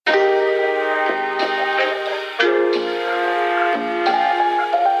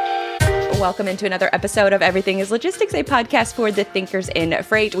welcome into another episode of Everything is Logistics, a podcast for the thinkers in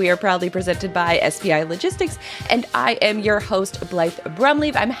freight. We are proudly presented by SPI Logistics, and I am your host, Blythe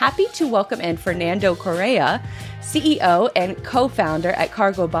Brumleve. I'm happy to welcome in Fernando Correa, CEO and co-founder at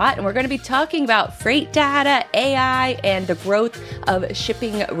Cargobot, and we're going to be talking about freight data, AI, and the growth of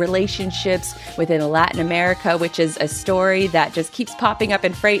shipping relationships within Latin America, which is a story that just keeps popping up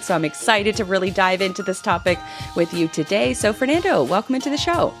in freight. So I'm excited to really dive into this topic with you today. So Fernando, welcome into the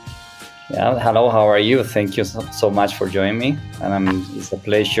show. Yeah, hello, how are you? Thank you so much for joining me. And it's a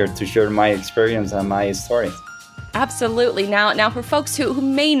pleasure to share my experience and my story. Absolutely. Now, for folks who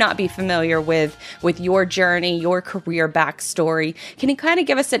may not be familiar with your journey, your career backstory, can you kind of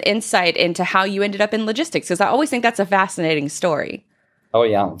give us an insight into how you ended up in logistics? Because I always think that's a fascinating story. Oh,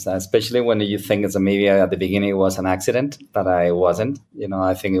 yeah. Especially when you think it's maybe at the beginning it was an accident, but I wasn't.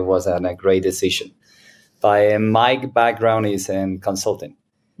 I think it was a great decision. My background is in consulting.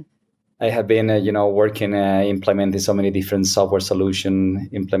 I have been, working, implementing so many different software solutions,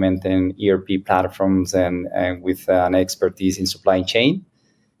 implementing ERP platforms and with an expertise in supply chain.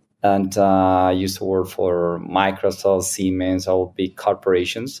 And I used to work for Microsoft, Siemens, all big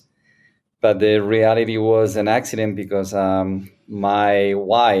corporations. But the reality was an accident because my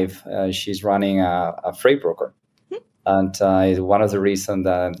wife, she's running a freight broker. And one of the reasons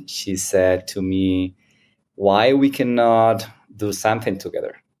that she said to me, why we cannot do something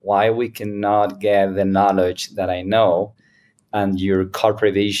together? Why we cannot get the knowledge that I know and your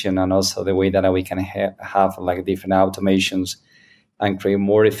corporate vision and also the way that we can have like different automations and create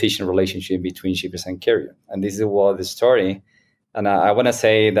more efficient relationship between shippers and carrier. And this is what the story. And I want to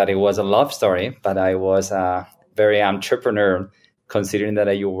say that it was a love story, but I was a very entrepreneur considering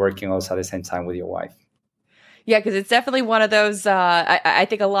that you're working also at the same time with your wife. Yeah, because it's definitely one of those, I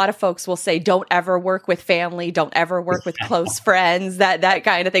think a lot of folks will say, don't ever work with family, don't ever work with close friends, that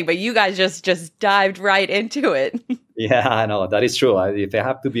kind of thing. But you guys just dived right into it. Yeah, I know. That is true. If I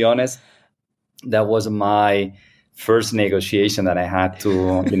have to be honest, that was my first negotiation that I had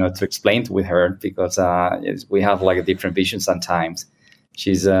to, to explain with her because we have like a different vision sometimes.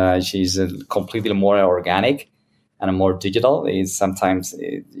 She's completely more organic and more digital. Sometimes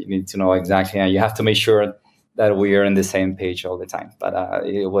you need to know exactly, and you have to make sure that we are on the same page all the time. But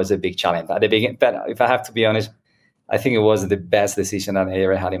it was a big challenge at the beginning. But if I have to be honest, I think it was the best decision that I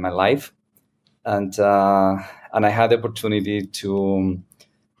ever had in my life. And I had the opportunity to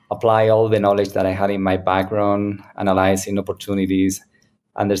apply all the knowledge that I had in my background, analyzing opportunities,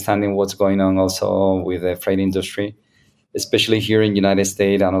 understanding what's going on also with the freight industry, especially here in the United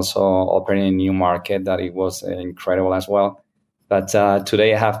States, and also operating a new market that it was incredible as well. But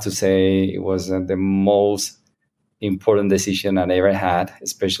today I have to say it was the most important decision I ever had,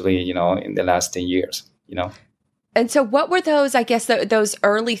 especially, in the last 10 years, And so what were those, I guess, those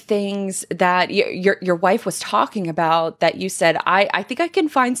early things that your wife was talking about that you said, I think I can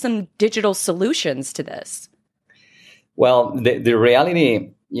find some digital solutions to this? Well, the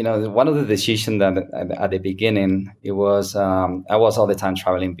reality, one of the decisions that at the beginning, it was, I was all the time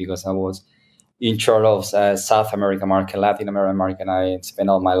traveling because I was in charge of South America market, Latin American market. I spent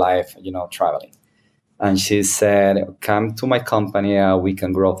all my life, traveling. And she said, come to my company, we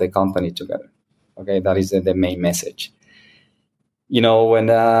can grow the company together. Okay, that is the main message. When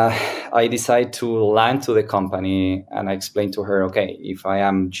I decided to land to the company and I explained to her, okay, if I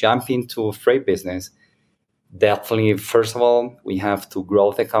am jumping to freight business, definitely, first of all, we have to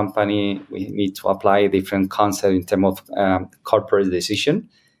grow the company. We need to apply a different concept in terms of corporate decision.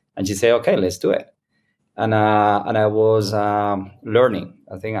 And she said, okay, let's do it. And I was learning.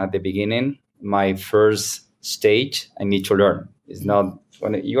 I think at the beginning, my first stage, I need to learn. It's not,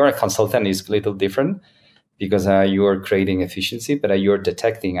 when you are a consultant, it's a little different because you are creating efficiency, but you're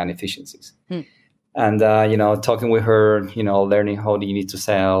detecting inefficiencies. And, talking with her, learning how do you need to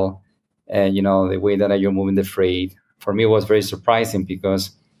sell, the way that you're moving the freight. For me, it was very surprising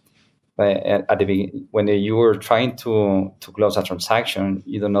because at the beginning, when you were trying to close a transaction,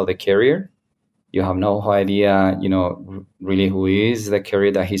 you don't know the carrier. You have no idea, really who is the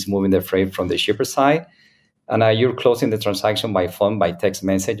carrier that he's moving the freight from the shipper side. And you're closing the transaction by phone, by text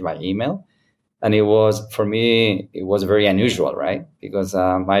message, by email. And it was, for me, it was very unusual, right? Because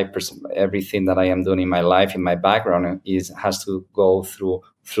everything that I am doing in my life, in my background, has to go through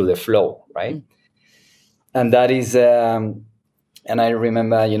the flow, right? And that is, and I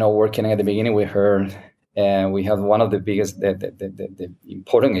remember, working at the beginning with her, and we had one of the biggest, the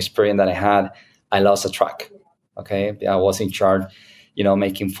important experience that I had. I lost a truck. Okay, I was in charge,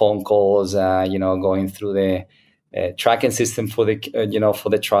 making phone calls, going through the tracking system for the for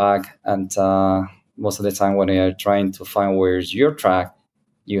the truck, and most of the time when you're trying to find where's your truck,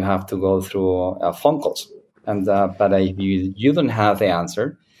 you have to go through phone calls. And but if you don't have the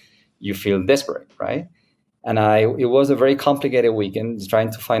answer, you feel desperate, right? And it was a very complicated weekend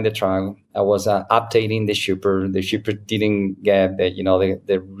trying to find the truck. I was updating the shipper. The shipper didn't get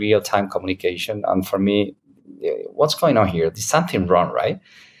the real time communication. And for me, what's going on here? There's something wrong, right?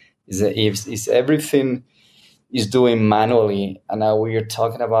 Is everything is doing manually, and now we're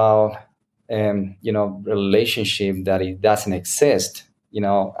talking about relationship that it doesn't exist.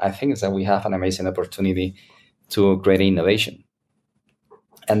 I think it's that we have an amazing opportunity to create innovation,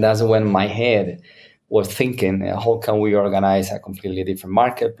 and that's when my head was thinking, how can we organize a completely different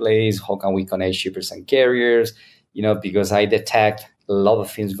marketplace? How can we connect shippers and carriers? Because I detect a lot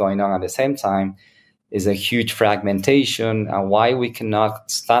of things going on at the same time. Is a huge fragmentation, and why we cannot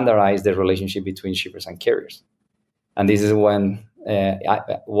standardize the relationship between shippers and carriers. And this is when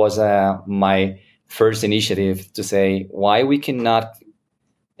was my first initiative to say why we cannot,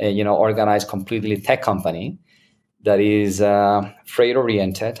 organize completely tech company that is freight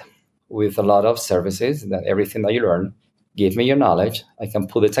oriented with a lot of services. That everything that you learn, give me your knowledge, I can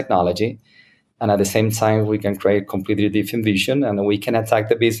put the technology, and at the same time we can create completely different vision, and we can attack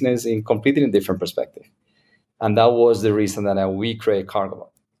the business in completely different perspective. And that was the reason that we created Cargobot.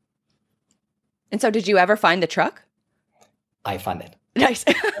 And so, did you ever find the truck? I found it. Nice.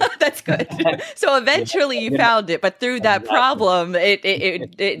 That's good. So eventually you found it, but through that problem,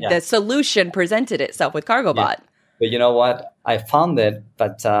 the solution presented itself with Cargobot. Yeah. But you know what? I found it,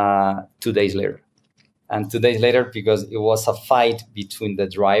 but 2 days later. And 2 days later, because it was a fight between the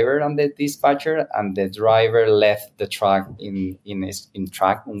driver and the dispatcher, and the driver left the truck in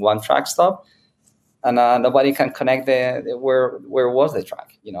one truck stop, and nobody can connect where was the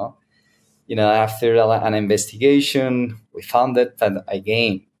truck, After an investigation, we found it. But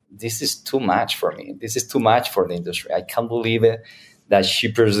again, this is too much for me. This is too much for the industry. I can't believe it that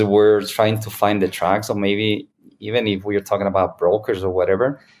shippers were trying to find the trucks, or maybe even if we're talking about brokers or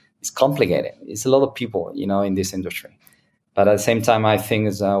whatever, it's complicated. It's a lot of people, in this industry. But at the same time, I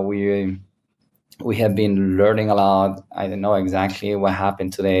think we have been learning a lot. I don't know exactly what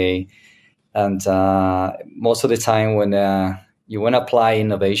happened today. And most of the time when you want to apply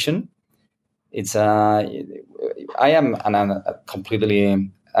innovation, it's I am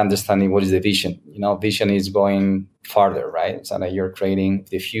completely understanding what is the vision. Vision is going farther, right? So that you're creating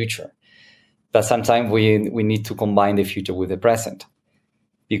the future. But sometimes we need to combine the future with the present,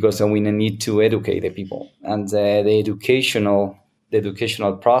 because we need to educate the people, and the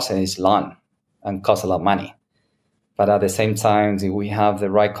educational process is long and costs a lot of money. But at the same time, if we have the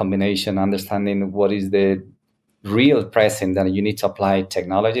right combination, understanding what is the real present that you need to apply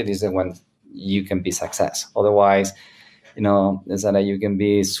technology, this is when you can be success. Otherwise, is that you can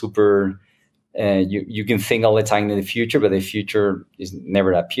be super. You can think all the time in the future, but the future is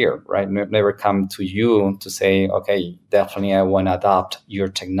never appear, right? Never come to you to say, okay, definitely I want to adopt your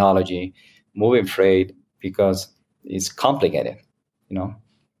technology, moving freight, because it's complicated,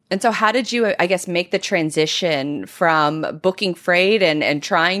 And so how did you, I guess, make the transition from booking freight and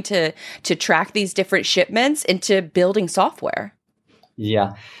trying to track these different shipments into building software?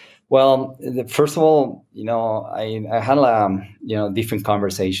 Yeah. Well, first of all, I had different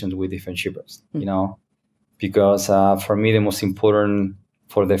conversations with different shippers, because for me the most important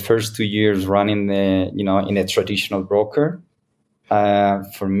for the first 2 years running in a traditional broker,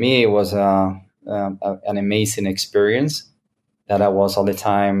 for me it was an amazing experience. That I was all the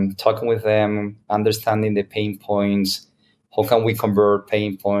time talking with them, understanding the pain points. How can we convert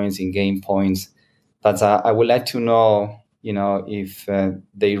pain points in gain points? But I would like to know, if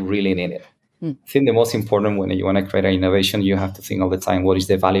they really need it. I think the most important when you want to create an innovation, you have to think all the time, what is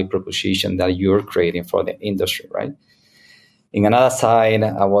the value proposition that you're creating for the industry, right? In another side,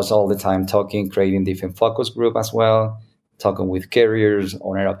 I was all the time creating different focus group as well, talking with carriers,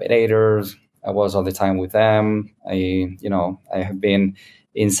 owner operators. I was all the time with them. I have been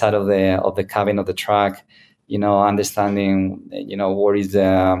inside of the cabin of the truck, understanding, what is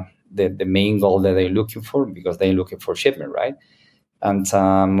the main goal that they're looking for, because they're looking for shipment, right? And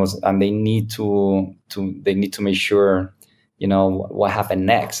they need to make sure, what happened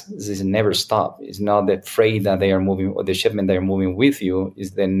next. This is never stop. It's not the freight that they are moving or the shipment they're moving with you.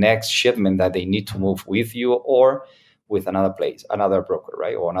 Is the next shipment that they need to move with you or with another place, another broker,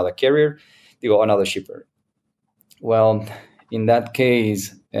 right, or another carrier. Or another shipper. Well, in that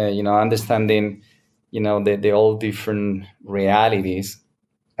case, understanding, the all different realities,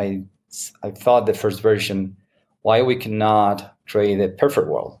 I thought the first version, why we cannot create a perfect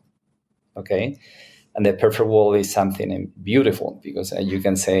world, okay? And the perfect world is something beautiful, because you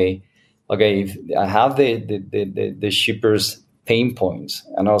can say, okay, if I have the shippers pain points,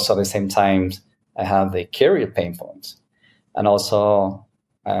 and also at the same time, I have the carrier pain points, and also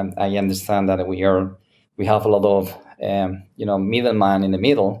I understand that we have a lot of middleman in the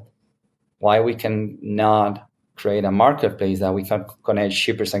middle. Why we can not create a marketplace that we can connect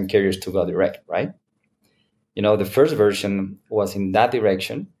shippers and carriers to go direct, right? The first version was in that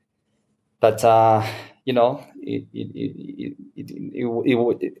direction, but I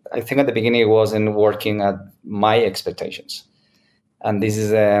think at the beginning it wasn't working at my expectations, and this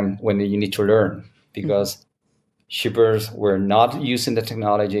is when you need to learn, because shippers were not using the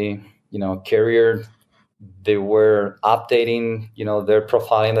technology. Carrier, they were updating their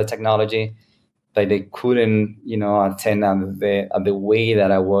profile in the technology, but they couldn't attend at the way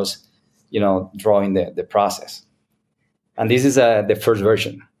that I was drawing the process. And this is the first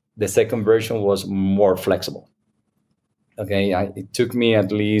version. The second version was more flexible. Okay, it took me at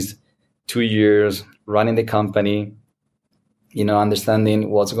least 2 years running the company, understanding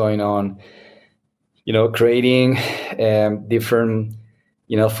what's going on, creating different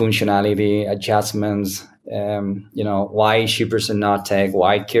functionality adjustments, why shippers are not tech,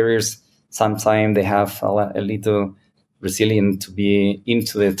 why carriers sometimes they have a little resilient to be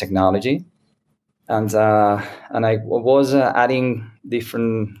into the technology. And I was adding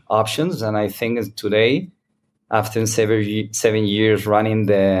different options. And I think today, after 7 years running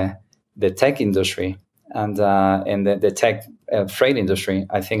the tech industry and the tech freight industry,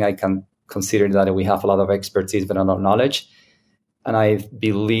 I think I can consider that we have a lot of expertise but a lot of knowledge. And I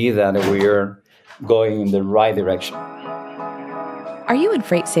believe that we're going in the right direction. Are you in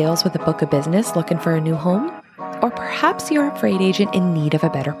freight sales with a book of business looking for a new home? Or perhaps you're a freight agent in need of a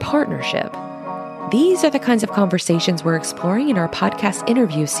better partnership? These are the kinds of conversations we're exploring in our podcast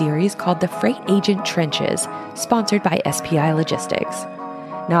interview series called The Freight Agent Trenches, sponsored by SPI Logistics.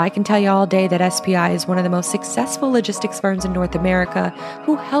 Now, I can tell you all day that SPI is one of the most successful logistics firms in North America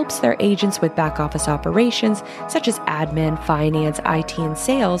who helps their agents with back office operations such as admin, finance, IT, and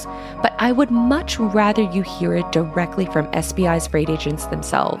sales, but I would much rather you hear it directly from SPI's freight agents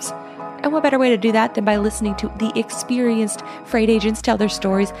themselves. And what better way to do that than by listening to the experienced freight agents tell their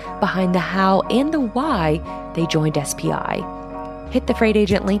stories behind the how and the why they joined SPI. Hit the freight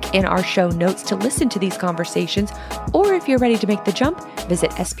agent link in our show notes to listen to these conversations, or if you're ready to make the jump,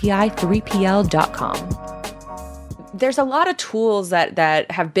 visit spi3pl.com. There's a lot of tools that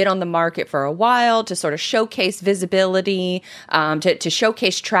have been on the market for a while to sort of showcase visibility, to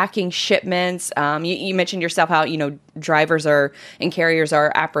showcase tracking shipments. You mentioned yourself how, drivers and carriers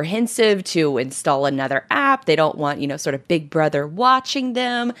are apprehensive to install another app. They don't want, sort of Big Brother watching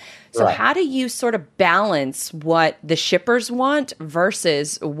them. So right. How do you sort of balance what the shippers want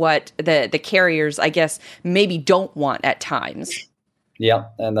versus what the carriers, I guess, maybe don't want at times? Yeah,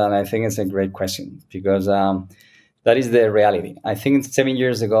 and I think it's a great question because that is the reality. I think 7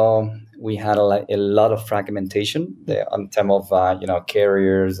 years ago, we had a lot of fragmentation on terms of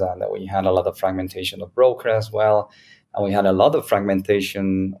carriers, and we had a lot of fragmentation of brokers as well, and we had a lot of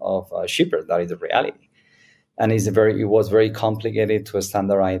fragmentation of shippers. That is the reality, and it was very complicated to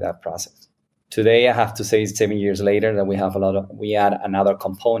standardize that process. Today, I have to say, 7 years later, that we add another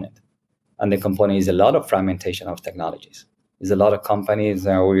component, and the component is a lot of fragmentation of technologies. There's a lot of companies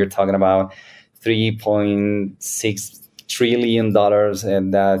we're talking about $3.6 trillion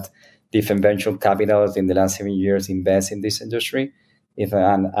and that different venture capitals in the last 7 years invest in this industry,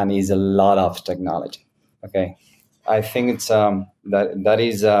 and is a lot of technology. Okay, I think it's that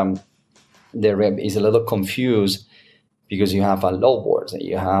is the rep is a little confused because you have a load boards,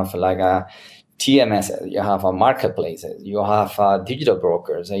 you have like a TMS, you have a marketplaces, you have digital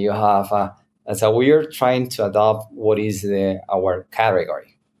brokers, and you have and so we are trying to adopt what is our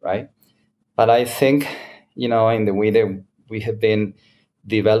category, right? But I think, in the way that we have been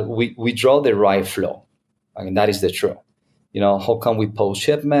developed, we draw the right flow. I mean, that is the truth. How can we post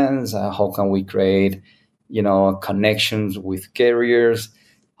shipments? How can we create, connections with carriers?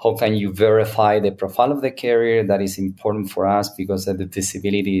 How can you verify the profile of the carrier? That is important for us because the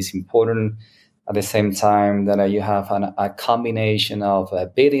visibility is important. At the same time, that you have a combination of a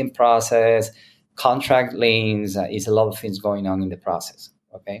bidding process, contract lanes, is a lot of things going on in the process.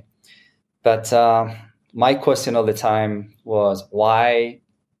 Okay. But my question all the time was why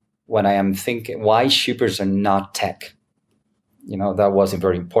shippers are not tech? That was a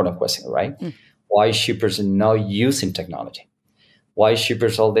very important question, right? Why shippers are not using technology? Why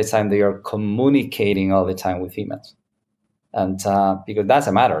shippers all the time, they are communicating all the time with emails? And because that's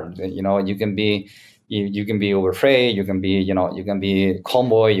a matter, you can be over freight, you can be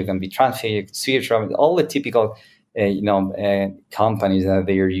convoy, you can be transit, all the typical companies that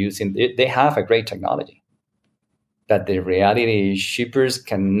they are using, they have a great technology, But the reality is shippers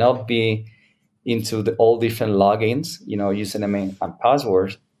cannot be into all different logins, username and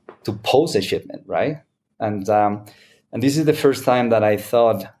passwords to post a shipment, right? And this is the first time that I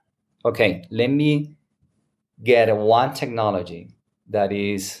thought, okay, let me get one technology that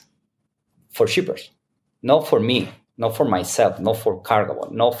is for shippers, not for me, not for myself, not for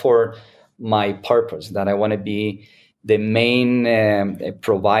Cargobot, not for my purpose that I want to be the main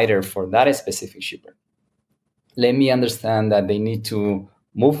provider for that specific shipper. Let me understand that they need to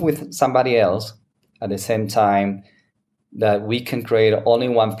move with somebody else at the same time, that we can create only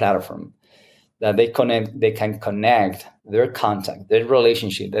one platform, that they can connect their contact, their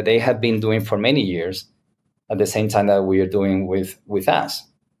relationship that they have been doing for many years at the same time that we are doing with us.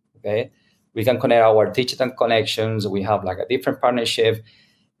 Okay, we can connect our digital connections. We have like a different partnership,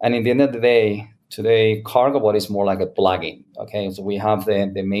 and in the end of the day, today Cargobot is more like a plugin. Okay, so we have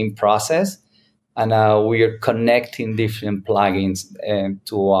the main process, and we are connecting different plugins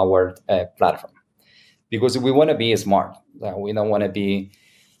to our platform, because we want to be smart. We don't want to be,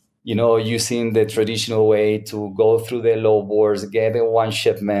 using the traditional way to go through the low boards, get one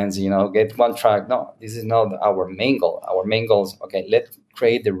shipment, get one track. No, this is not our main goal. Our main goal is, okay, let's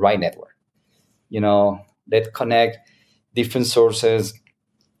create the right network. Let's connect different sources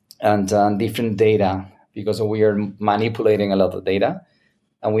and different data, because we are manipulating a lot of data,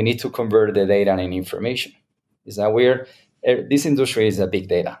 and we need to convert the data in information. Is that this industry is a big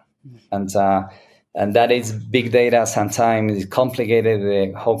data, and that is big data. Sometimes it's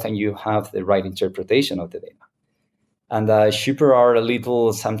complicated. How can you have the right interpretation of the data? And shippers are a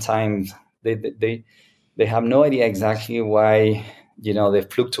little, sometimes they have no idea exactly why, the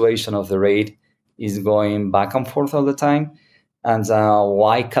fluctuation of the rate is going back and forth all the time, and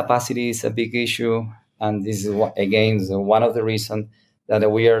why capacity is a big issue. And this is, again, one of the reasons that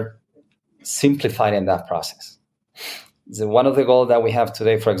we are simplifying that process. So one of the goals that we have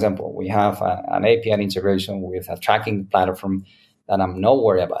today, for example, we have an API integration with a tracking platform that I'm not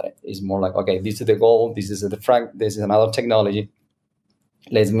worried about it. It's more like, okay, this is the goal, this is this is another technology.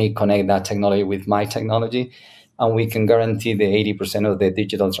 Let me connect that technology with my technology, and we can guarantee the 80% of the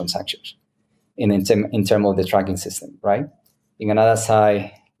digital transactions in terms of the tracking system, right? In another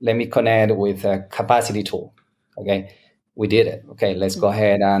side, let me connect with a capacity tool. Okay, we did it. Okay, let's go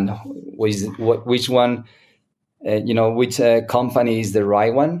ahead and which one, which company is the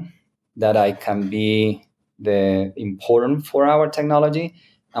right one that I can be the important for our technology,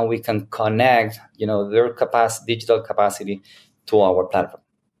 and we can connect, their digital capacity to our platform.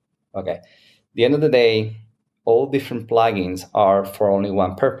 Okay. At the end of the day, all different plugins are for only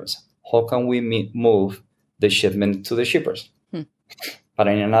one purpose. How can we move the shipment to the shippers? But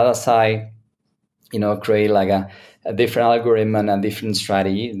on another side, create like a different algorithm and a different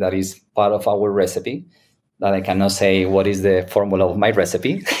strategy that is part of our recipe, that I cannot say what is the formula of my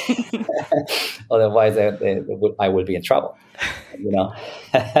recipe. Otherwise, I will be in trouble.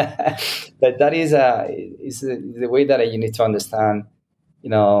 But that is the way that you need to understand,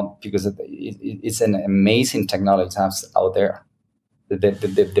 because it's an amazing technology out there.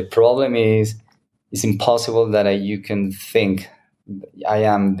 The problem is, it's impossible that you can think I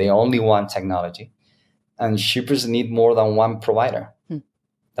am the only one technology, and shippers need more than one provider.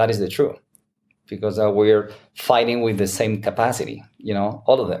 That is the truth, because we're fighting with the same capacity,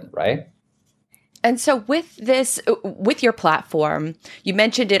 all of them, right? And so with your platform, you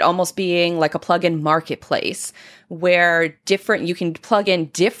mentioned it almost being like a plug-in marketplace where you can plug in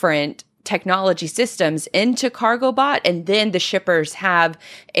different technology systems into Cargobot, and then the shippers have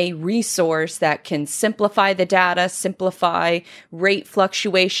a resource that can simplify the data, simplify rate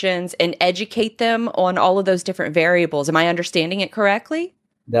fluctuations, and educate them on all of those different variables. Am I understanding it correctly?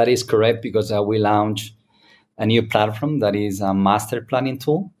 That is correct, because we launched a new platform that is a master planning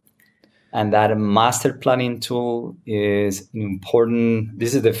tool. And that master planning tool is important.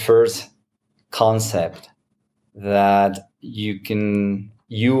 This is the first concept that you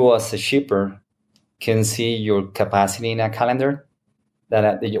as a shipper can see your capacity in a calendar.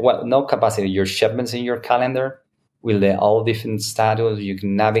 No capacity, your shipments in your calendar with all different status. You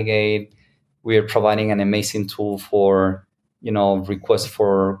can navigate. We are providing an amazing tool for, requests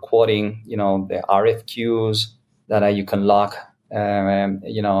for quoting, the RFQs that you can lock,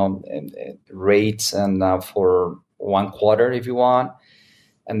 rates and for 1 quarter if you want.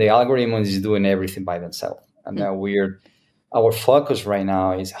 And the algorithm is doing everything by themselves. And our focus right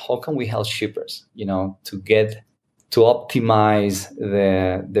now is how can we help shippers, to optimize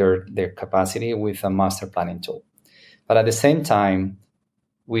their capacity with a master planning tool. But at the same time,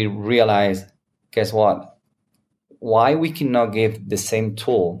 we realize, guess what? Why we cannot give the same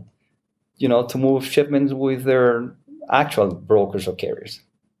tool, to move shipments with their actual brokers or carriers.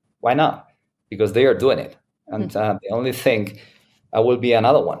 Why not? Because they are doing it. And the only thing will be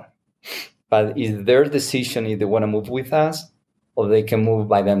another one. But it's their decision if they want to move with us or they can move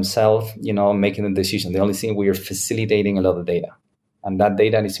by themselves, making the decision. The only thing, we are facilitating a lot of data. And that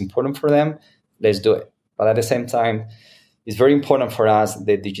data is important for them. Let's do it. But at the same time, it's very important for us,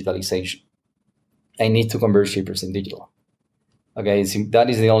 the digitalization. I need to convert shippers in digital. Okay, so that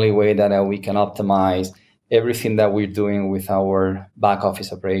is the only way that we can optimize everything that we're doing with our back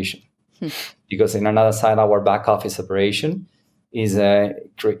office operation. Because in another side, our back office operation is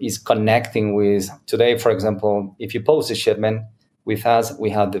connecting with, today, for example, if you post a shipment with us,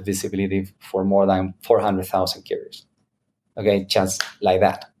 we have the visibility for more than 400,000 carriers. Okay, just like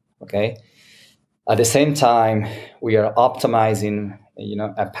that. Okay. At the same time, we are optimizing,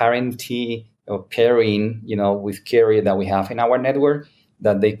 a parity or pairing, with carrier that we have in our network,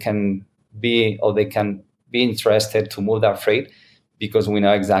 that they can be interested to move that freight, because we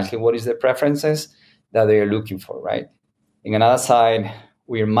know exactly what is the preferences that they are looking for, right? In another side,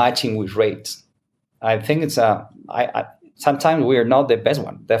 we are matching with rates. I think it's sometimes we are not the best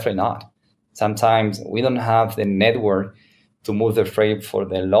one, definitely not. Sometimes we don't have the network to move the freight for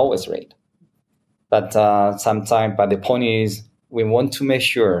the lowest rate. But the point is, we want to make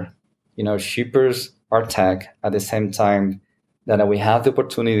sure, shippers are tech at the same time that we have the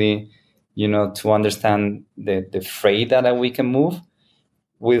opportunity, to understand the freight that we can move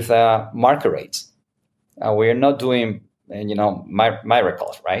with market rates. We're not doing,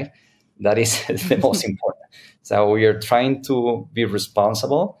 miracles, right? That is the most important. So we are trying to be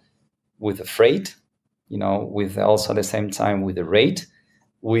responsible with the freight, with also at the same time with the rate,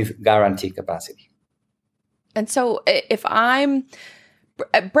 with guaranteed capacity. And so if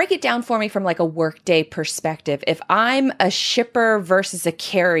break it down for me from like a workday perspective. If I'm a shipper versus a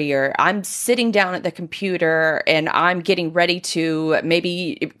carrier, I'm sitting down at the computer and I'm getting ready to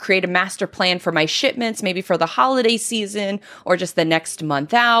maybe create a master plan for my shipments, maybe for the holiday season or just the next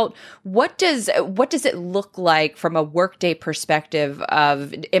month out. What does it look like from a workday perspective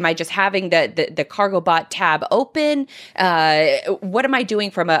of, am I just having the Cargobot tab open? What am I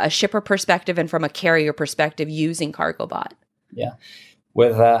doing from a shipper perspective and from a carrier perspective using Cargobot? Yeah.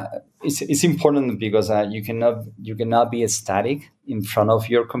 It's important because you cannot be static in front of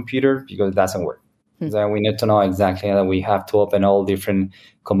your computer, because it doesn't work. So we need to know exactly that we have to open all different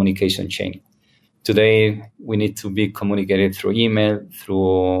communication channels. Today we need to be communicated through email,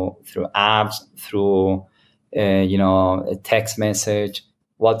 through apps, through a text message,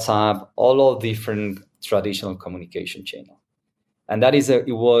 WhatsApp, all of different traditional communication channels. And that is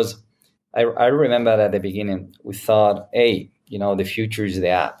I remember at the beginning we thought, hey, the future is the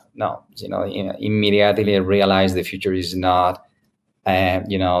app. No, immediately I realized the future is not,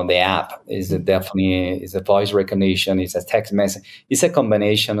 the app. Is definitely is a voice recognition. It's a text message. It's a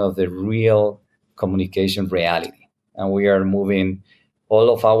combination of the real communication reality. And we are moving all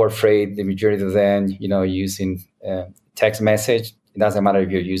of our freight, the majority of them, using text message. It doesn't matter if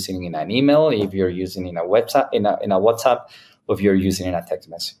you're using in an email, if you're using in a website, in a WhatsApp, or if you're using in a text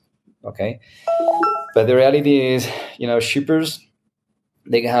message. Okay. But the reality is, shippers,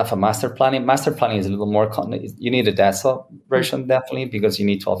 they can have a master planning. Master planning is a little more, you need a desktop version, definitely, because you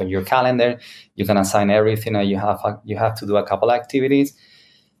need to open your calendar. You can assign everything, and you have to do a couple activities.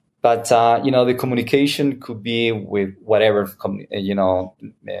 But, the communication could be with whatever,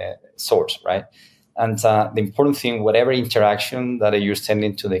 source, right? And the important thing, whatever interaction that you're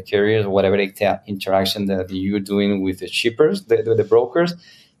sending to the carriers, whatever interaction that you're doing with the shippers, the brokers,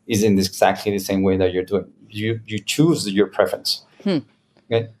 is in exactly the same way that you're doing. You choose your preference.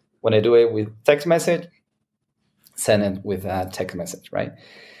 Okay? When I do it with text message, send it with a text message, right?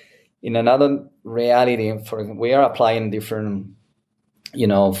 In another reality, we are applying different,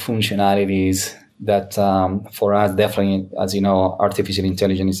 functionalities that for us, definitely, as you know, artificial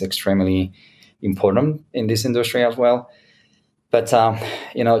intelligence is extremely important in this industry as well. But,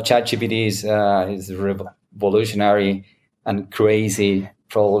 ChatGPT is revolutionary and crazy,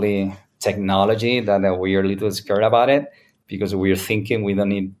 probably technology that we are a little scared about it, because we are thinking we don't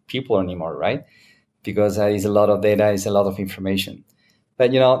need people anymore, right? Because it's a lot of data, it's a lot of information.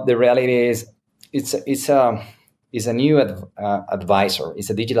 But the reality is, it's a new advisor. It's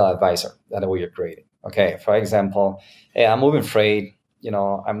a digital advisor that we are creating. Okay, for example, hey, I'm moving freight.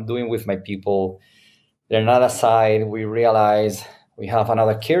 I'm doing with my people. Then another side, we realize we have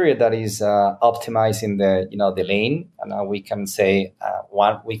another carrier that is optimizing the lane, and we can say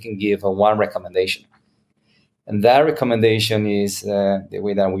we can give one recommendation, and that recommendation is the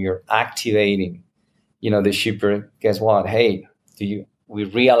way that we are activating, the shipper. Guess what? Hey, we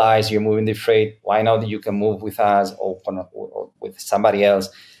realize you're moving the freight, why not you can move with us or with somebody else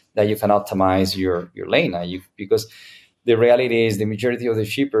that you can optimize your lane? Because the reality is the majority of the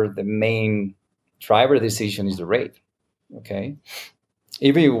shipper, the main driver decision is the rate. Okay,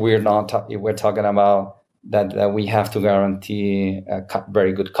 even if we're talking about that we have to guarantee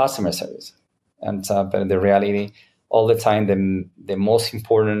very good customer service, and but the reality all the time, the most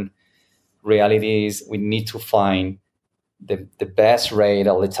important reality is we need to find the best rate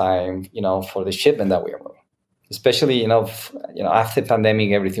all the time, for the shipment that we are moving. Especially, after the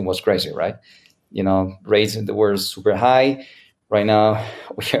pandemic, everything was crazy, right? Rates were super high. Right now,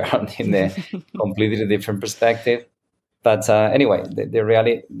 we are in a completely different perspective. But anyway, the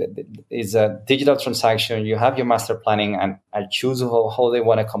reality is a digital transaction. You have your master planning, and I choose how they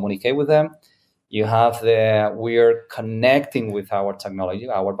want to communicate with them. We are connecting with our technology,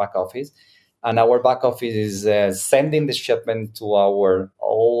 our back office, and our back office is sending the shipment to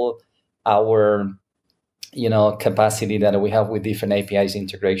all our capacity that we have with different APIs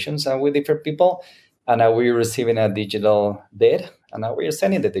integrations and with different people, and we're receiving a digital bid, and now we're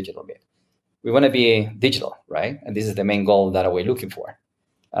sending the digital bid. We want to be digital, right? And this is the main goal that we're looking for.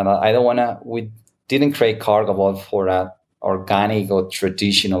 And we didn't create Cargobot for an organic or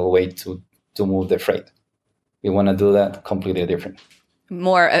traditional way to move the freight. We want to do that completely different.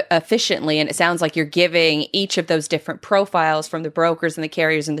 More efficiently. And it sounds like you're giving each of those different profiles from the brokers and the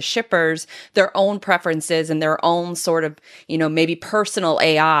carriers and the shippers their own preferences and their own sort of, maybe personal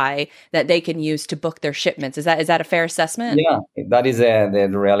AI that they can use to book their shipments. Is that a fair assessment? Yeah, that is the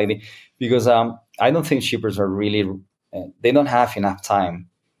reality. Because I don't think shippers are really, they don't have enough time,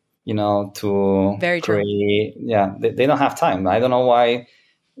 to Very true. create. Yeah, they don't have time. I don't know why.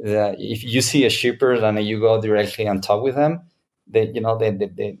 If you see a shipper and you go directly and talk with them,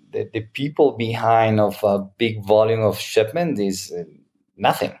 the people behind of a big volume of shipment is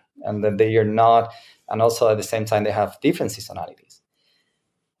nothing, and that they are not. And also at the same time, they have different seasonalities,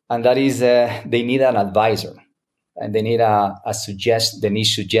 and that is they need an advisor. And they need they need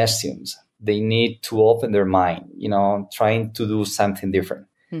suggestions. They need to open their mind, trying to do something different.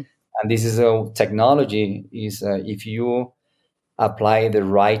 And this is technology is if you apply the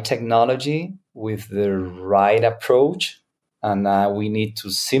right technology with the right approach, and we need to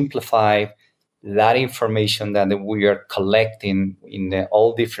simplify that information that we are collecting in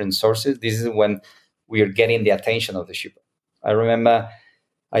all different sources. This is when we are getting the attention of the shipper. I remember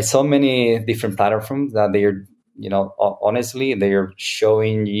I saw many different platforms that they are, honestly, they are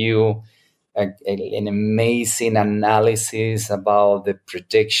showing you an amazing analysis about the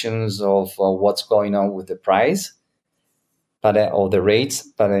predictions of what's going on with the price, or the rates.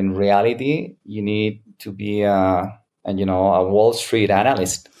 But in reality, you need to be a Wall Street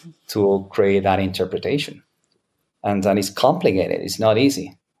analyst to create that interpretation, and it's complicated. It's not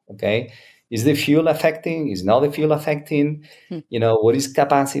easy. Okay. Is the fuel affecting? Is not the fuel affecting? What is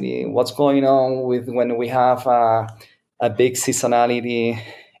capacity? What's going on with when we have a big seasonality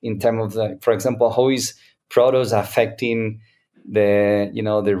in terms of for example, how is products affecting the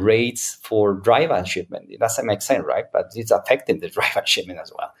rates for dry van shipment? It doesn't make sense, right? But it's affecting the dry van shipment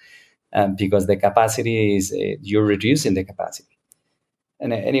as well, because the capacity is you're reducing the capacity.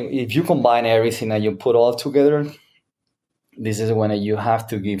 And anyway, if you combine everything and you put all together, this is when you have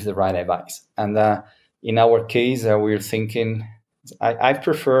to give the right advice. And in our case, we're thinking, I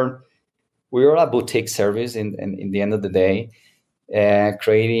prefer, we are a boutique service in the end of the day,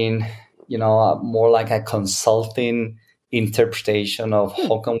 creating, more like a consulting interpretation of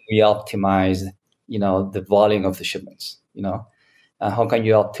how can we optimize, the volume of the shipments, and how can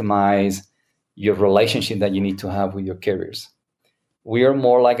you optimize your relationship that you need to have with your carriers. We are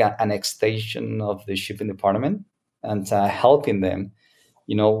more like an extension of the shipping department, and helping them,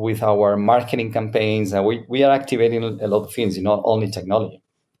 with our marketing campaigns. We are activating a lot of things, not only technology.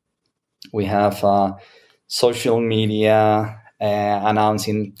 We have social media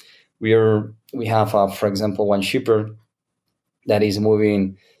announcing. We have, for example, one shipper that is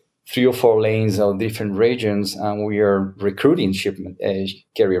moving 3 or 4 lanes of different regions, and we are recruiting shipment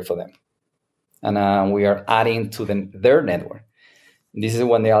carrier for them, and we are adding to their network. This is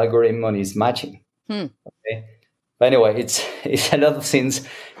when the algorithm is matching. Okay. But anyway, it's a lot of things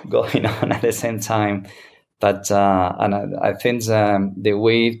going on at the same time. But and I think the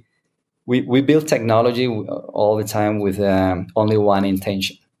way we build technology all the time with only one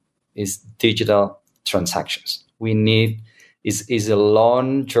intention, is digital transactions. We need is a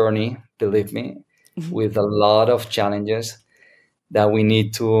long journey, believe me, with a lot of challenges that we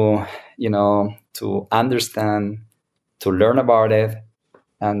need to to understand, to learn about it,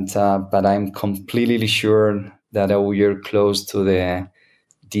 and but I'm completely sure that we are close to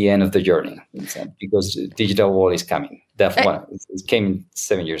the end of the journey, because the digital world is coming. Definitely, it came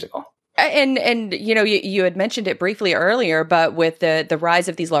 7 years ago. And you had mentioned it briefly earlier, but with the rise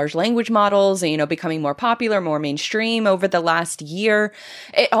of these large language models, becoming more popular, more mainstream over the last year,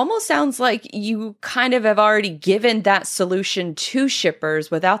 it almost sounds like you kind of have already given that solution to shippers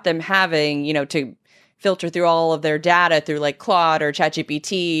without them having, to filter through all of their data through like Claude or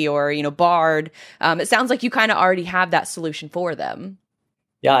ChatGPT or, Bard. It sounds like you kind of already have that solution for them.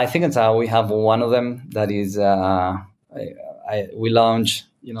 Yeah, I think we have one of them that is, we launched,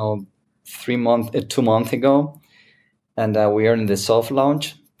 2 months ago, and we are in the soft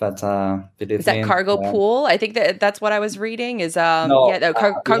launch. But is that Cargo Pool? I think that's what I was reading. Is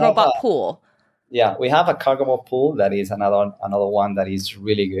Cargobot Pool. Yeah, we have a Cargobot Pool that is another one that is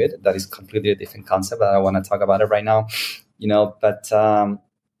really good. That is completely different concept, but I don't want to talk about it right now. But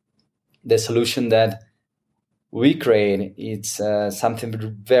the solution that we create, it's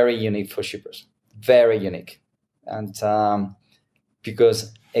something very unique for shippers, very unique, and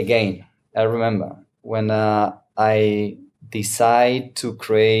because again, I remember when I decided to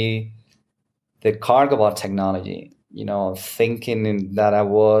create the Cargobot technology, thinking that I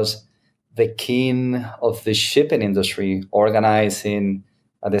was the king of the shipping industry, organizing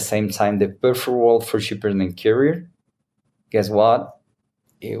at the same time the perfect world for shippers and carrier. Guess what?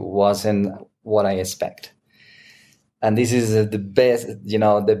 It wasn't what I expect. And this is the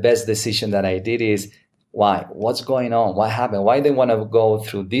best decision that I did is, why? What's going on? What happened? Why they want to go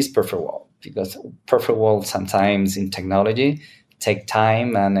through this perfect world? Because perfect world sometimes in technology take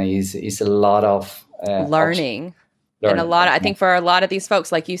time, and is a lot of learning. And I think for a lot of these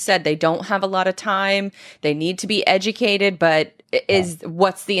folks, like you said, they don't have a lot of time. They need to be educated, but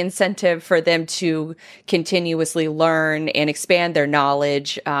what's the incentive for them to continuously learn and expand their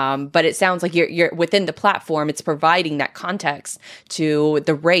knowledge? But it sounds like you're within the platform. It's providing that context to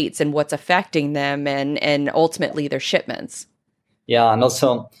the rates and what's affecting them, and ultimately their shipments. Yeah, and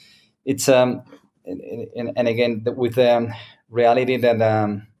also it's and again with the reality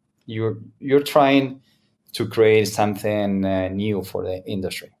that you're trying to create something new for the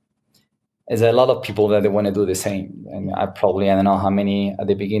industry. There's a lot of people that they want to do the same. And I don't know how many at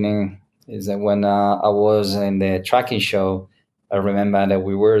the beginning, is that when I was in the tracking show, I remember that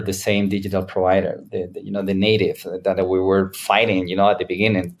we were the same digital provider, the native that we were fighting, at the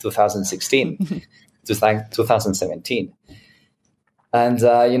beginning, 2016, 2017. And,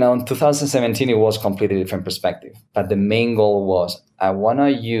 in 2017, it was completely different perspective. But the main goal was, I want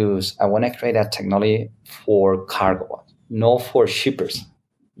to create a technology for Cargobot, not for shippers.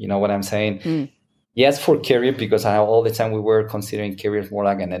 You know what I'm saying? Yes, for carrier, because all the time we were considering carriers more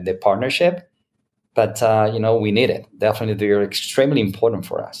like the partnership. But, we need it. Definitely, they are extremely important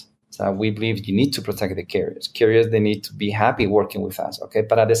for us. So we believe you need to protect the carriers. Carriers, they need to be happy working with us, okay?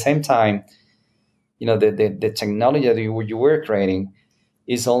 But at the same time, the technology that you were creating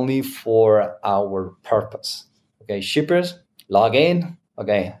is only for our purpose. Okay, shippers log in.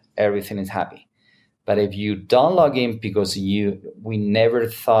 Okay, everything is happy. But if you don't log in because we never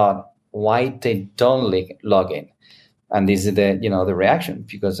thought why they don't log in, and this is the reaction,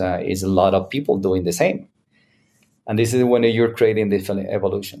 because it's a lot of people doing the same. And this is when you're creating the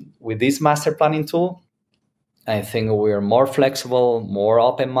evolution with this master planning tool. I think we are more flexible, more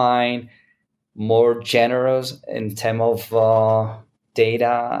open mind, more generous in terms of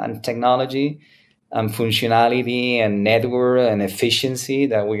data and technology and functionality and network and efficiency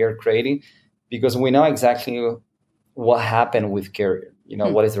that we are creating, because we know exactly what happened with carrier.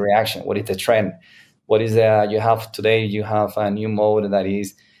 What is the reaction? What is the trend? What is you have a new mode that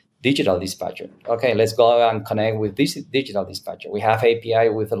is digital dispatcher. Okay, let's go and connect with this digital dispatcher. We have API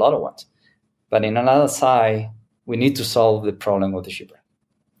with a lot of ones. But in another side, we need to solve the problem of the shipper.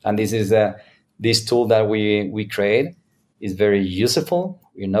 And this is this tool that we create is very useful.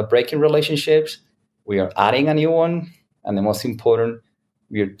 We're not breaking relationships. We are adding a new one. And the most important,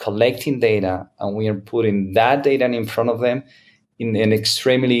 we are collecting data, and we are putting that data in front of them in an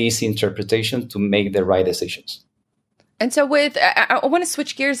extremely easy interpretation to make the right decisions. And so I want to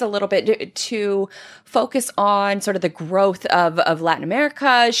switch gears a little bit to focus on sort of the growth of Latin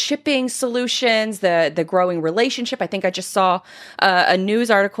America, shipping solutions, the growing relationship. I think I just saw a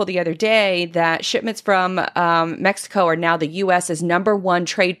news article the other day that shipments from Mexico are now the U.S.'s #1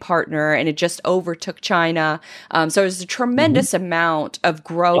 trade partner, and it just overtook China. So there's a tremendous amount of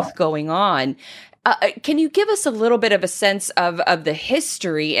growth going on. Can you give us a little bit of a sense of the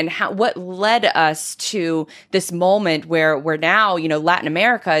history and what led us to this moment where now, Latin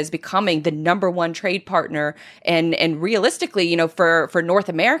America is becoming the #1 trade partner, and realistically, for North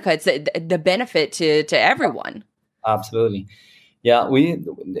America, it's the benefit to everyone. Absolutely. Yeah, we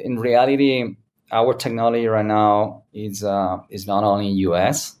in reality, our technology right now is not only in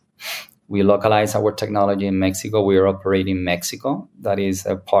US. We localize our technology in Mexico. We are operating in Mexico. That is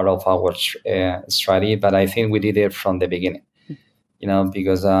a part of our strategy. But I think we did it from the beginning,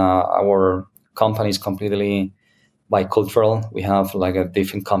 because our company is completely bicultural. We have like a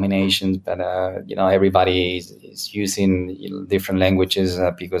different combinations, but everybody is using different languages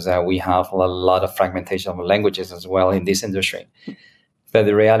because we have a lot of fragmentation of languages as well in this industry. But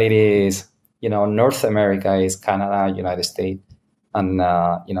the reality is, North America is Canada, United States, and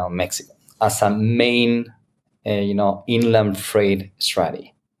Mexico as a main inland freight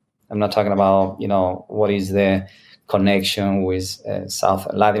strategy. I'm not talking about what is the connection with South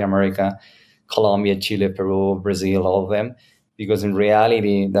Latin America, Colombia, Chile, Peru, Brazil, all of them, because in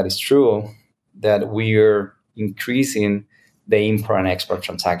reality, that is true that we are increasing the import and export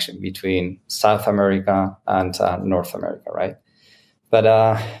transaction between South America and North America, right? But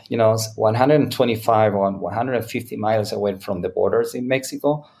 125 or 150 miles away from the borders in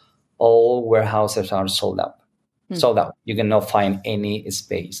Mexico, all warehouses are sold out. Sold out. You cannot find any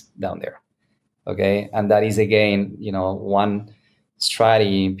space down there. Okay, and that is again, one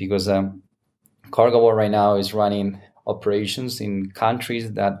strategy because Cargobot right now is running operations in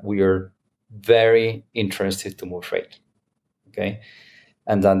countries that we are very interested to move freight. Okay,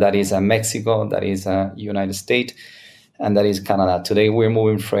 and then that is Mexico, that is United States, and that is Canada. Today we're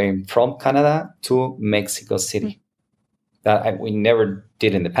moving freight from Canada to Mexico City. That we never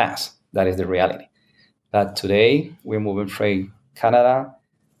did in the past. That is the reality. But today we're moving freight Canada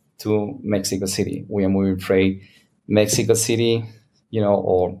to Mexico City. We are moving freight Mexico City,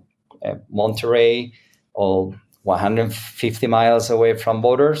 or Monterrey, or 150 miles away from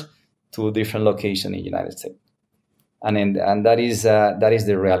borders to different locations in the United States. And that is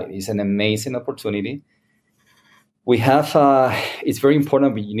the reality. It's an amazing opportunity. We have, it's very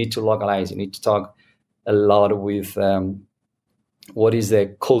important, but you need to localize. You need to talk a lot with what is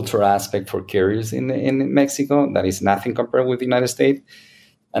the cultural aspect for carriers in Mexico. That is nothing compared with the United States.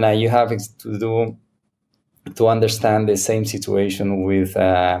 And you have to understand the same situation with,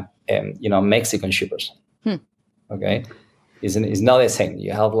 Mexican shippers. Okay. It's not the same.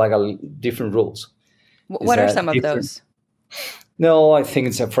 You have like different rules. What are some of those? No, I think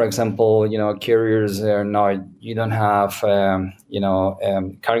it's, for example, carriers are not, you don't have,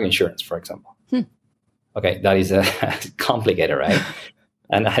 cargo insurance, for example. Okay, that is complicated, right?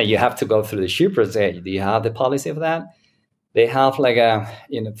 And you have to go through the shippers. Do you have the policy of that? They have like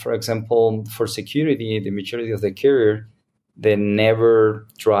for example, for security, the majority of the carrier, they never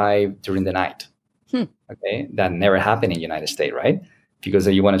drive during the night. Okay, that never happened in the United States, right? Because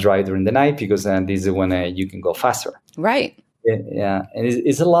you want to drive during the night because this is when you can go faster. Right. Yeah, and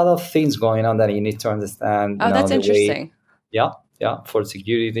it's a lot of things going on that you need to understand. That's interesting. Yeah, for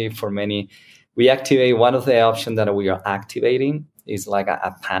security, for many. We activate, one of the options that we are activating is like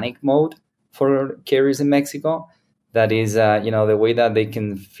a panic mode for carriers in Mexico. That is, the way that they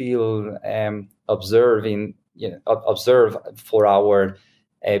can feel observe for our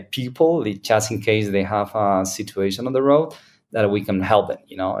people, just in case they have a situation on the road, that we can help them.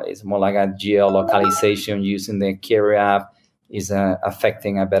 It's more like a geolocalization using the carrier app is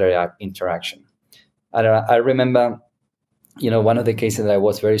affecting a better interaction. I remember, one of the cases that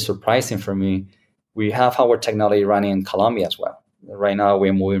was very surprising for me, we have our technology running in Colombia as well. Right now,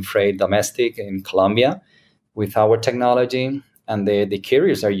 we're moving freight domestic in Colombia with our technology, and the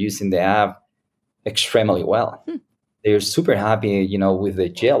carriers are using the app extremely well. They're super happy, with the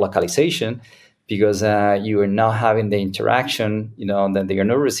geolocalization because you are now having the interaction, that they are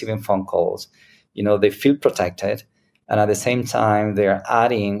not receiving phone calls. They feel protected, and at the same time, they're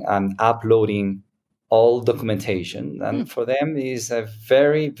adding and uploading all documentation, and for them is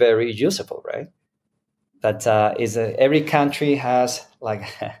very, very usable, right? That every country has like.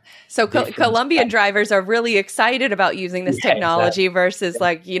 So Colombian drivers are really excited about using this technology versus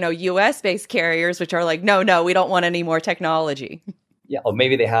like U.S. based carriers, which are like, no, we don't want any more technology. Yeah, or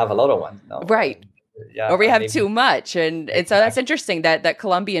maybe they have a lot of one. No? Right. Yeah, or we have too much, and so that's interesting that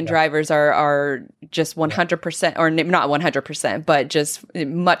Colombian drivers are just 100%, or not 100%, but just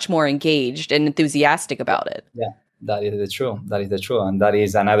much more engaged and enthusiastic about it. Yeah, that is the truth. And that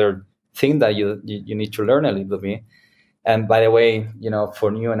is another thing that you need to learn a little bit. And by the way, for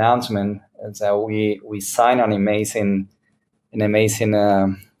new announcement, we signed an amazing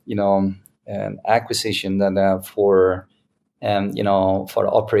acquisition that for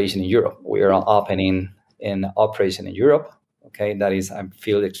operation in Europe. We are opening an operation in Europe. Okay, that is, I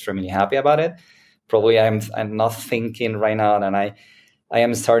feel extremely happy about it. Probably I'm not thinking right now, and I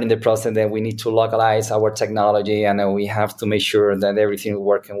am starting the process that we need to localize our technology, and we have to make sure that everything is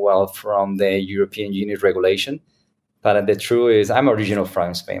working well from the European Union regulation. But the truth is, I'm original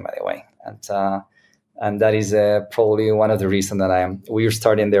from Spain, by the way, and that is probably one of the reasons that we are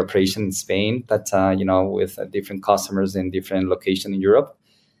starting the operation in Spain, but with different customers in different locations in Europe,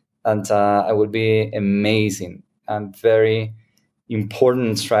 and it would be amazing and very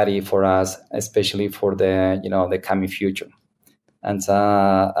important strategy for us, especially for the coming future. And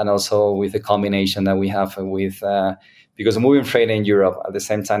also with the combination that we have with because moving freight in Europe at the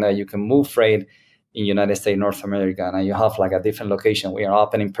same time that you can move freight in United States, North America, and you have like a different location. We are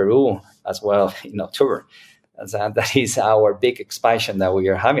opening Peru as well in October. And that is our big expansion that we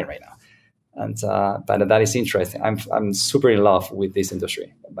are having right now. And but that is interesting. I'm super in love with this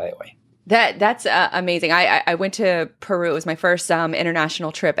industry, by the way. That's amazing. I went to Peru. It was my first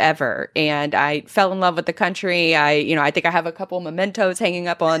international trip ever, and I fell in love with the country. I think I have a couple mementos hanging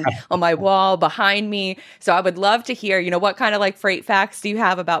up on my wall behind me. So I would love to hear, what kind of like freight facts do you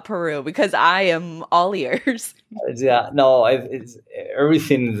have about Peru? Because I am all ears. Yeah, no, it's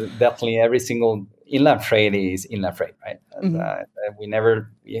everything. Definitely, every single inland freight is inland freight, right? And,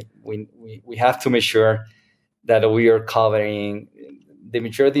 we have to make sure that we are covering the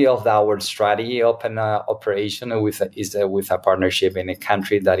majority of our strategy open operation is with a partnership in a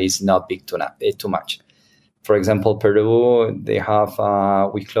country that is not big too much. For example, Peru, they have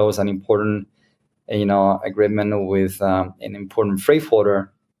we closed an important agreement with an important freight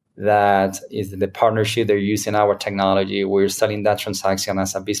forwarder that is the partnership. They're using our technology. We're selling that transaction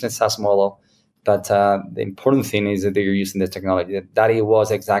as a business SaaS model. But the important thing is that they're using the technology. That it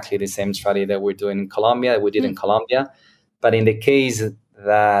was exactly the same strategy that we're doing in Colombia. We did in Colombia. But in the case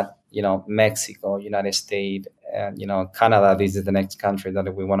that, Mexico, United States, and, Canada, this is the next country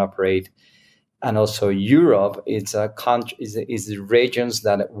that we want to operate. And also Europe, it's a country, is the regions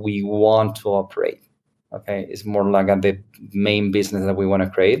that we want to operate. Okay. It's more like the main business that we want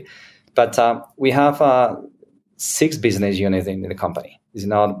to create. But we have 6 business units in the company. It's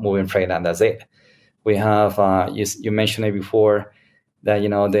not moving freight and that's it. We have, you mentioned it before, that,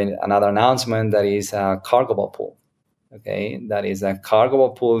 another announcement that is a Cargobot pool. Okay, that is a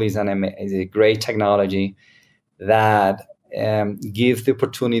Cargobot pool is a great technology that gives the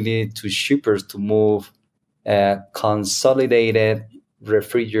opportunity to shippers to move consolidated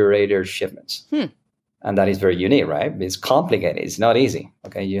refrigerator shipments. And that is very unique, right? It's complicated. It's not easy.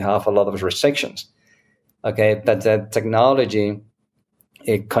 Okay, you have a lot of restrictions. Okay, but the technology,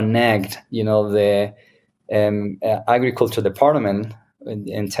 it connect, the agriculture department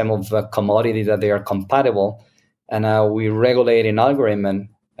in terms of commodity that they are compatible. And we regulate an algorithm,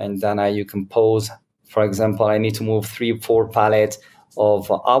 and then you can pose, for example, I need to move 3-4 pallets of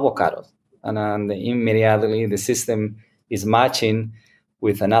avocados. And then immediately the system is matching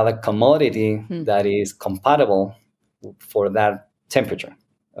with another commodity that is compatible for that temperature.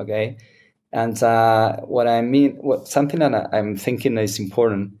 Okay. And something that I'm thinking is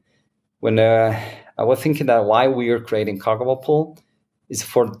important, when I was thinking that why we are creating Cargobot pool is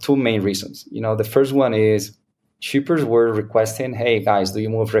for 2 main reasons. The first one is, shippers were requesting, hey, guys, do you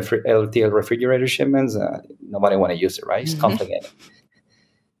move LTL refrigerator shipments? Nobody want to use it, right? It's complicated.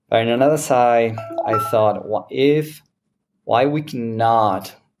 But on another side, I thought, why we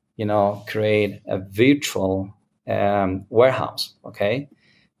cannot, create a virtual warehouse, okay?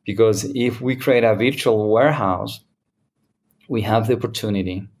 Because if we create a virtual warehouse, we have the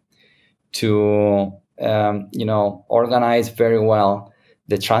opportunity to, organize very well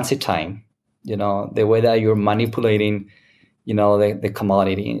the transit time. The way that you're manipulating, the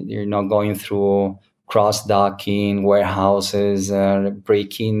commodity. You're not going through cross-docking warehouses,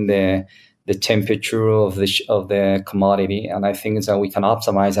 breaking the temperature of the commodity. And I think that we can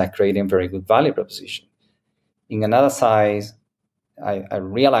optimize that, creating very good value proposition. In another side, I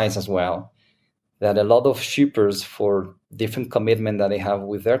realize as well that a lot of shippers, for different commitment that they have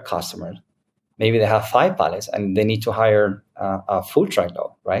with their customers, maybe they have 5 pallets and they need to hire a full truck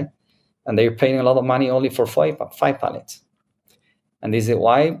load, right? And they're paying a lot of money only for 5 pallets. And this is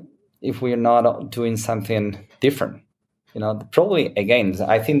why, if we're not doing something different, probably, again,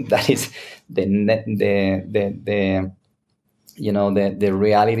 I think that is the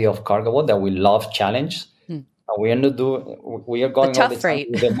reality of Cargobot, that we love challenge. We are going the tough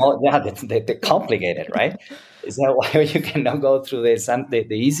freight. The complicated, right? Is that why you cannot go through the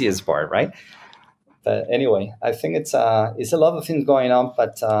easiest part, right? But anyway, I think it's a lot of things going on,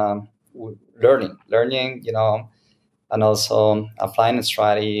 but learning, and also applying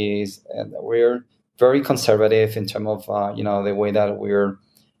strategies. And we're very conservative in terms of the way that we're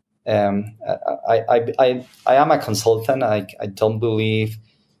I am a consultant. I don't believe,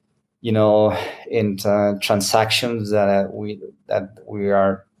 in transactions that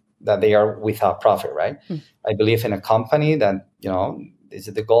they are without profit, right? I believe in a company that, this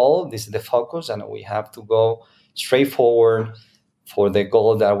is the goal, this is the focus, and we have to go straight forward for the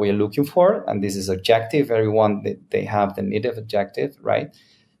goal that we're looking for. And this is objective. Everyone, they have the needed objective, right?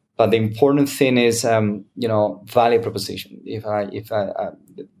 But the important thing is, value proposition.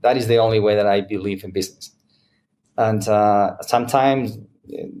 That is the only way that I believe in business. And sometimes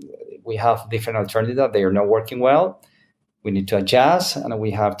we have different alternatives. They are not working well. We need to adjust, and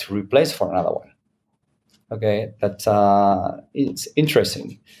we have to replace for another one. Okay, but it's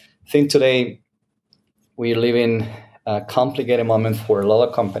interesting. I think today we live in a complicated moment for a lot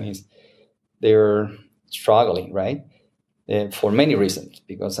of companies. They're struggling, right? For many reasons,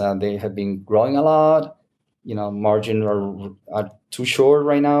 because they have been growing a lot. Margins are too short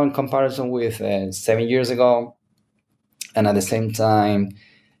right now in comparison with 7 years ago. And at the same time,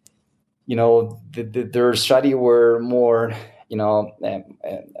 their strategy were more,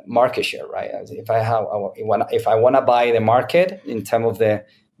 market share, right? If I want to buy the market in terms of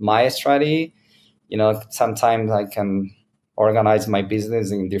my strategy, sometimes I can organize my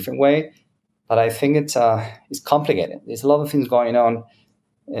business in a different way. But I think it's complicated. There's a lot of things going on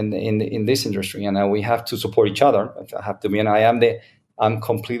in this industry, and we have to support each other. I have to be, and I'm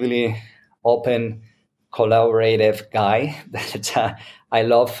completely open, collaborative guy. That I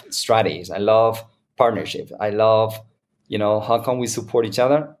love strategies. I love partnership. I love, how can we support each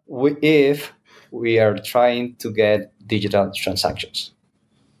other if we are trying to get digital transactions.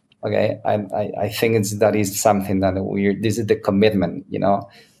 Okay, I think that is something that this is the commitment, not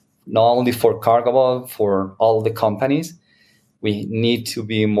only for Cargobot, for all the companies. We need to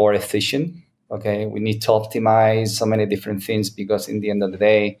be more efficient. Okay, we need to optimize so many different things, because in the end of the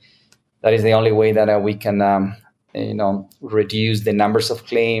day, that is the only way that we can, reduce the numbers of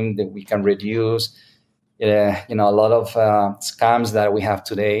claims, that we can reduce, a lot of scams that we have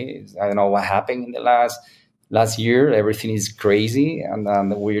today. I don't know what happened in the last year. Everything is crazy, and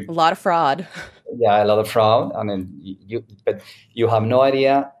we're a lot of fraud. Yeah, a lot of fraud, and then but you have no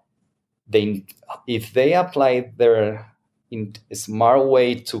idea. If they apply their in a smart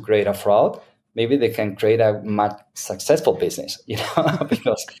way to create a fraud, maybe they can create a much successful business,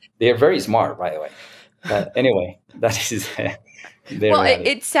 because they are very smart, by the way. But anyway, that is well,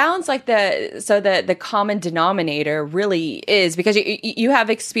 it sounds like the common denominator really is, because you have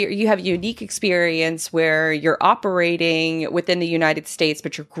unique experience where you're operating within the United States,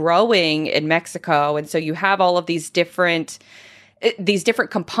 but you're growing in Mexico, and so you have all of these different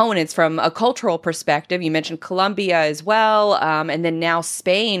components from a cultural perspective. You mentioned Colombia as well, and then now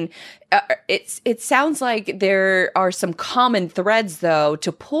Spain. It sounds like there are some common threads, though,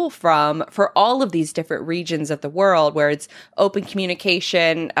 to pull from for all of these different regions of the world, where it's open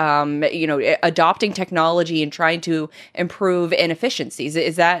communication, adopting technology and trying to improve inefficiencies.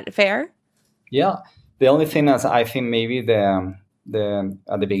 Is that fair? Yeah. The only thing is, I think maybe the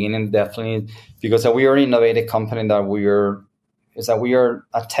at the beginning, definitely, because we are an innovative company, that we are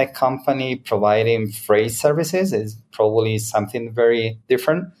a tech company providing freight services. Is probably something very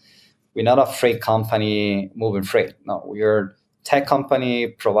different. We're not a freight company moving freight. No, we are a tech company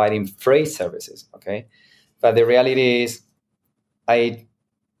providing freight services. Okay, but the reality is,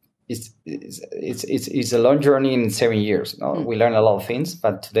 it's a long journey in 7 years. We learn a lot of things,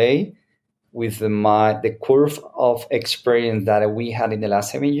 but today, with the curve of experience that we had in the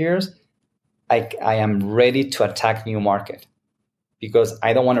last 7 years, I am ready to attack new market, because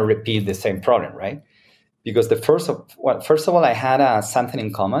I don't want to repeat the same problem, right? Because first of all, I had something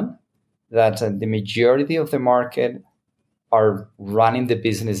in common, that the majority of the market are running the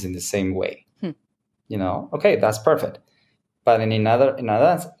business in the same way. Okay, that's perfect. But in another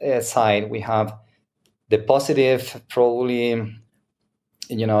side, we have the positive, probably,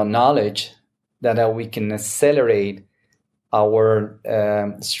 knowledge that we can accelerate our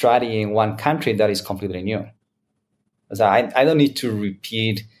strategy in one country that is completely new. So I don't need to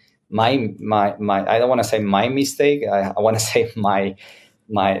repeat my I don't want to say my mistake. I want to say my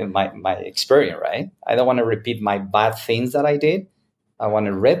experience, right? I don't want to repeat my bad things that I did. I want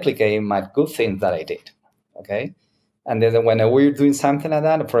to replicate my good things that I did. Okay. And then when we're doing something like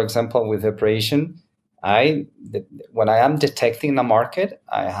that, for example, with operation, when I am detecting a market,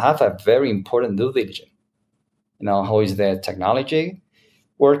 I have a very important due diligence. How is the technology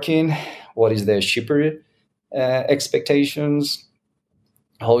working? What is the shipper expectations?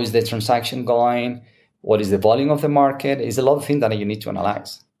 How is the transaction going? What is the volume of the market? It's a lot of things that you need to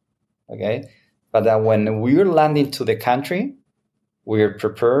analyze. Okay, but when we're landing to the country, We are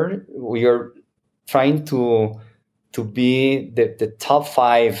prepared. We are trying to be the top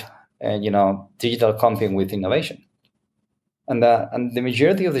five, digital company with innovation. And the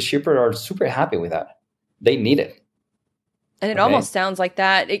majority of the shippers are super happy with that. They need it. And it almost sounds like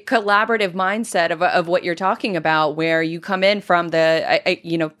that collaborative mindset of what you're talking about, where you come in from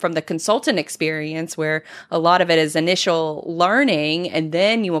from the consultant experience, where a lot of it is initial learning, and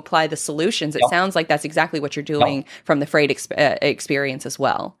then you apply the solutions. It sounds like that's exactly what you're doing from the freight experience as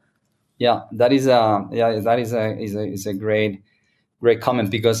well. Yeah, that is a great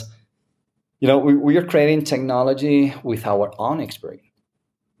comment, because we are creating technology with our own experience.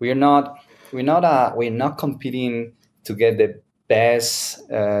 We're not competing to get the best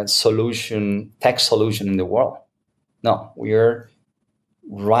tech solution in the world. No, we are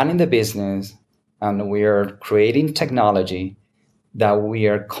running the business, and we are creating technology that we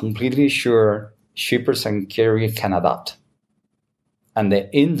are completely sure shippers and carriers can adopt, and the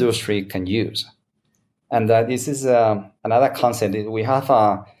industry can use. And that this is another concept. We have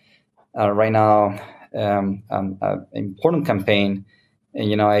right now an important campaign,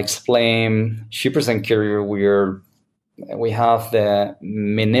 and I explain shippers and carrier. We have the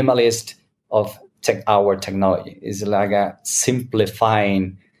minimalist of our technology. It's like a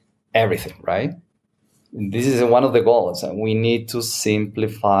simplifying everything, right? This is one of the goals. We need to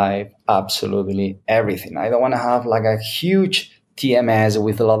simplify absolutely everything. I don't want to have like a huge TMS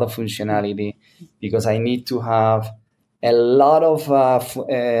with a lot of functionality, because I need to have a lot of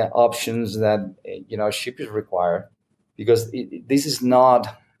options that shippers require, because this is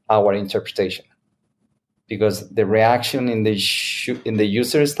not our interpretation. Because the reaction in the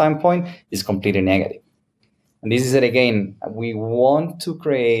user standpoint is completely negative. And this is it again. We want to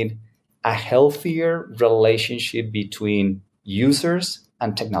create a healthier relationship between users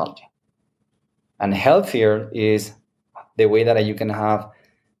and technology. And healthier is the way that you can have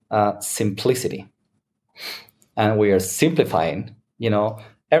simplicity. And we are simplifying,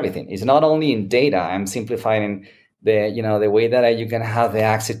 everything. It's not only in data. I'm simplifying the way that you can have the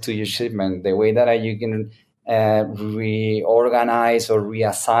access to your shipment, the way that you can reorganize or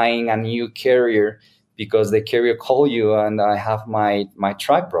reassign a new carrier because the carrier called you and I have my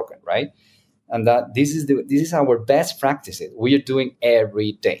truck broken, right? And that this is our best practices. We are doing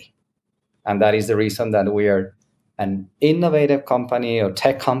every day, and that is the reason that we are an innovative company or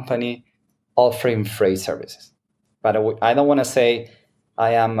tech company offering freight services. But I don't want to say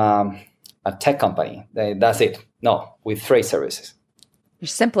I am a tech company. That's it. No, with freight services. You're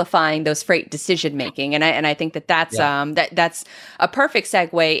simplifying those freight decision making, and I think that's that's a perfect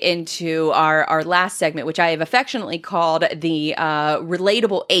segue into our last segment, which I have affectionately called the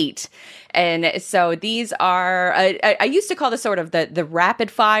Relatable 8. And so these are, I used to call this sort of the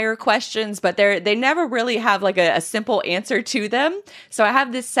rapid fire questions, but they never really have like a simple answer to them. So I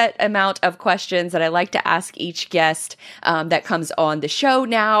have this set amount of questions that I like to ask each guest that comes on the show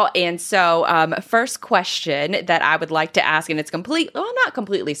now. And so first question that I would like to ask, and it's not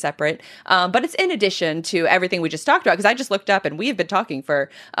completely separate, but it's in addition to everything we just talked about, because I just looked up and we've been talking for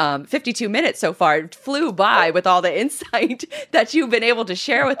 52 minutes so far. It flew by with all the insight that you've been able to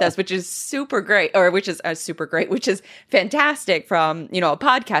share with us, which is which is fantastic from, a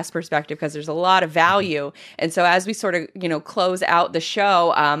podcast perspective, because there's a lot of value. And so as we sort of, close out the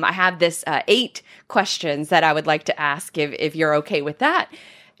show, I have this 8 questions that I would like to ask if you're okay with that.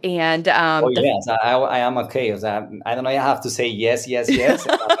 And yes, I am okay. I don't know. I have to say yes. I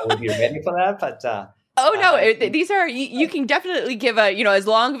will be ready for that, but. Oh no! These are you can definitely give as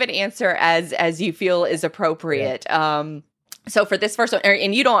long of an answer as you feel is appropriate. Yeah. So for this first one,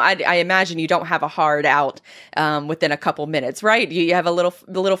 and you don't, I imagine you don't have a hard out within a couple minutes, right? You have a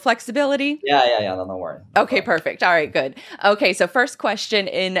little flexibility. Yeah. Don't worry. Okay, perfect. All right, good. Okay, so first question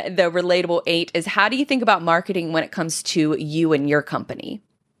in the Relatable 8 is: how do you think about marketing when it comes to you and your company?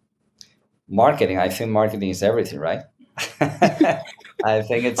 Marketing. I think marketing is everything, right? I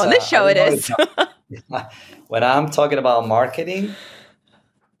think it's on this show. It is. When I'm talking about marketing,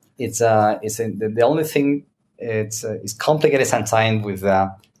 it's the only thing. It's complicated sometimes with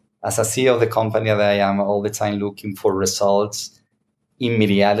as a CEO of the company that I am all the time looking for results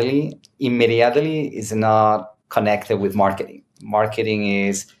immediately. Immediately is not connected with marketing. Marketing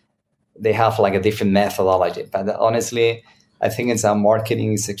is, they have like a different methodology. But honestly, I think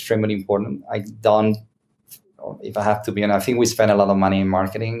marketing is extremely important. If I have to be honest, I think we spend a lot of money in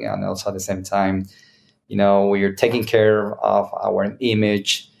marketing, and also at the same time, we are taking care of our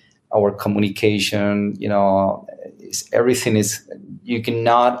image, our communication, everything is, you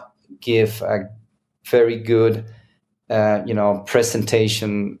cannot give a very good,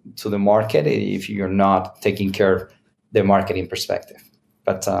 presentation to the market if you're not taking care the marketing perspective.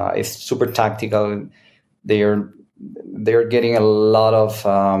 But it's super tactical. They're getting a lot of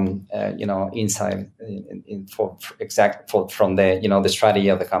insight from the strategy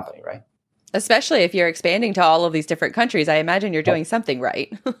of the company, right? Especially if you're expanding to all of these different countries, I imagine you're doing something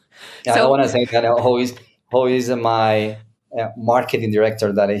right. Yeah, I want to say that how is my marketing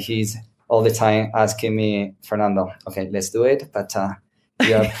director that he's all the time asking me, Fernando, okay, let's do it, but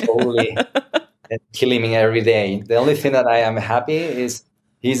you are probably killing me every day. The only thing that I am happy is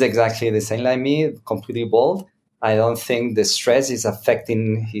he's exactly the same like me, completely bald. I don't think the stress is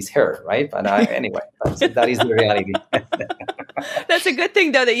affecting his hair, right? But anyway, that is the reality. That's a good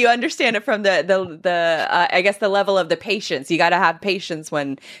thing, though, that you understand it from the I guess the level of the patience. You got to have patience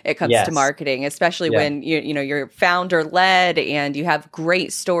when it comes to marketing, especially when you're founder led and you have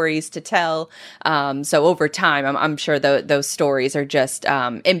great stories to tell. So over time, I'm sure those stories are just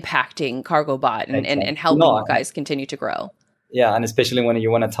impacting Cargobot and helping you guys continue to grow. Yeah, and especially when you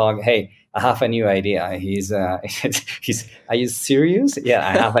want to talk, hey, I have a new idea. Are you serious? Yeah,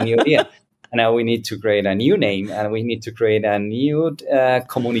 I have a new idea. And now we need to create a new name and we need to create a new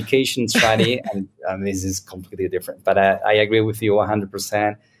communication strategy. And this is completely different. But I agree with you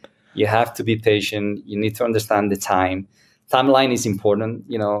 100%. You have to be patient. You need to understand the time. Timeline is important.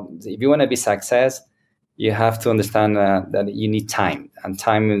 If you want to be success, you have to understand that you need time, and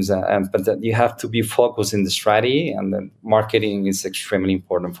time is, but that you have to be focused in the strategy, and the marketing is extremely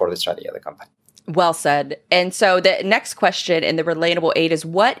important for the strategy of the company. Well said. And so the next question in the Relatable 8 is,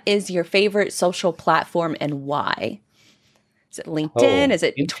 what is your favorite social platform and why? Is it LinkedIn? Is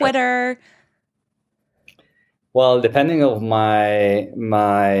it Twitter? Well, depending on my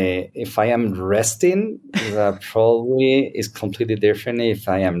if I am resting, probably is completely different if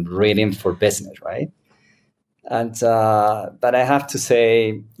I am reading for business, right? And but I have to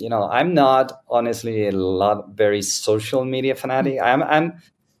say, I'm not honestly very social media fanatic.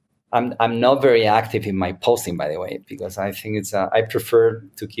 I'm not very active in my posting, by the way, because I think it's I prefer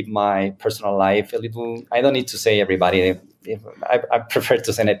to keep my personal life a little. I don't need to say everybody. I prefer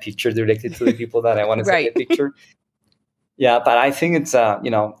to send a picture directly to the people that I want to send a picture. Yeah, but I think it's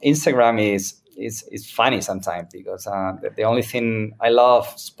Instagram is funny sometimes because the only thing I love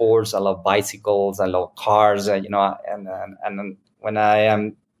sports, I love bicycles, I love cars, and when I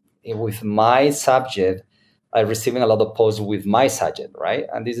am with my subject, I'm receiving a lot of posts with my subject, right?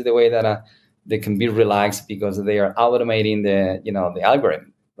 And this is the way that they can be relaxed because they are automating the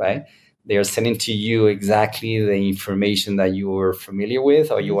algorithm, right? They are sending to you exactly the information that you are familiar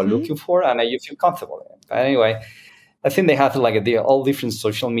with or you are looking for, and you feel comfortable. But anyway, I think they have all different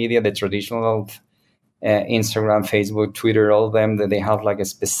social media, the traditional Instagram, Facebook, Twitter, all of them, that they have like a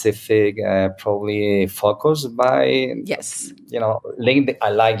specific probably focus by, LinkedIn.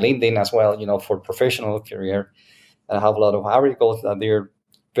 I like LinkedIn as well, for professional career. I have a lot of articles that they're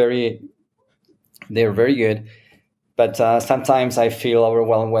very good. But sometimes I feel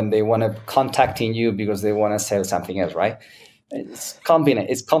overwhelmed when they want to contacting you because they want to sell something else, right? It's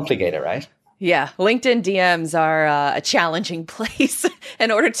complicated, right? Yeah, LinkedIn DMs are a challenging place. In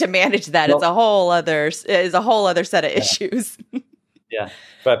order to manage that, it's a whole other set of issues. Yeah,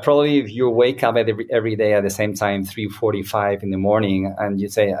 but probably if you wake up every day at the same time, 3:45 in the morning, and you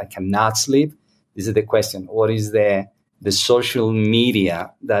say, "I cannot sleep," this is the question: what is the social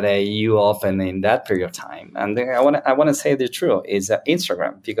media that you open in that period of time? And I want to say the truth is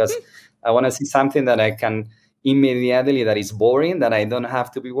Instagram, because I want to see something that I can immediately, that is boring, that I don't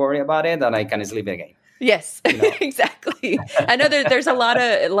have to be worried about it, and I can sleep again. Yes, exactly. I know there's a lot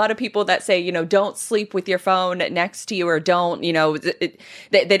of people that say, don't sleep with your phone next to you, or don't,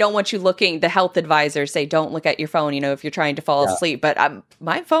 they don't want you looking. The health advisors say don't look at your phone, if you're trying to fall asleep. But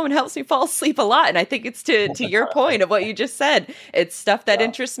my phone helps me fall asleep a lot, and I think it's to your point of what you just said. It's stuff that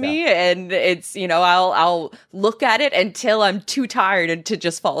interests me, and it's I'll look at it until I'm too tired to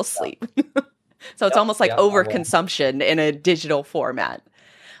just fall asleep. So it's almost like overconsumption in a digital format.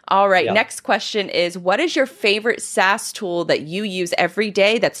 All right. Yeah. Next question is, what is your favorite SaaS tool that you use every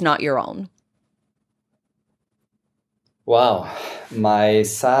day that's not your own? Wow. My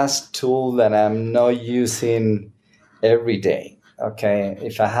SaaS tool that I'm not using every day. Okay.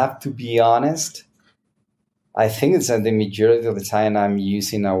 If I have to be honest, I think it's the majority of the time I'm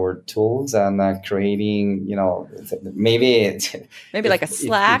using our tools and creating, maybe like a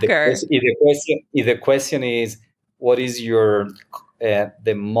Slack if the question is, what is your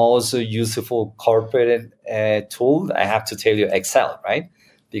the most useful corporate tool? I have to tell you Excel, right?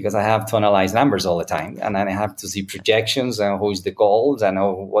 Because I have to analyze numbers all the time, and then I have to see projections and who's the goals and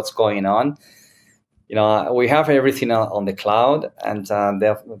what's going on. We have everything on the cloud, and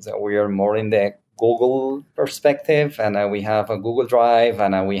we are more in the Google perspective, and we have a Google Drive,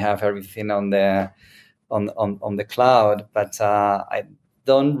 and we have everything on the cloud. But I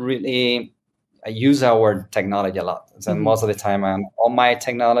don't really use our technology a lot. So most of the time, I'm on my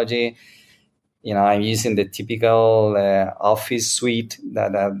technology. I'm using the typical Office suite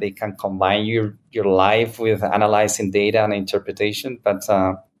that they can combine your life with analyzing data and interpretation. But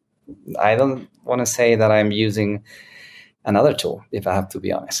I don't want to say that I'm using another tool, if I have to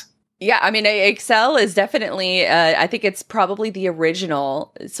be honest. Yeah, I mean, Excel is definitely, I think it's probably the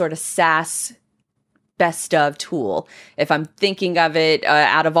original sort of SaaS best of tool. If I'm thinking of it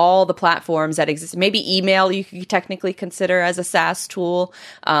out of all the platforms that exist, maybe email you could technically consider as a SaaS tool.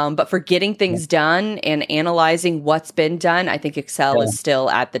 But for getting things done and analyzing what's been done, I think Excel is still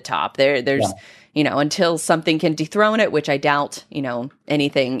at the top. There's, until something can dethrone it, which I doubt,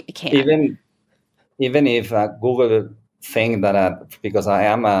 anything can. Even if Google think that because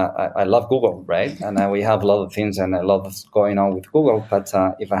I love Google, right? And we have a lot of things and a lot that's going on with Google. But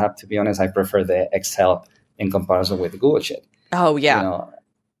if I have to be honest, I prefer the Excel in comparison with Google Sheet. Oh, yeah.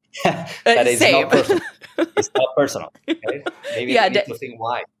 But it's not personal. It's not personal. Okay? Maybe you need to think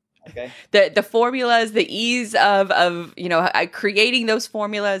why. Okay. The formulas, the ease of creating those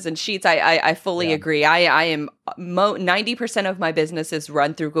formulas and sheets, I fully agree. I am 90% of my business is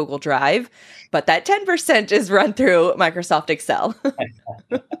run through Google Drive, but that 10% is run through Microsoft Excel.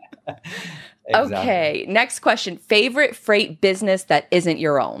 Exactly. Okay, next question. Favorite freight business that isn't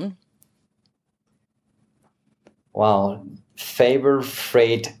your own? Wow, favorite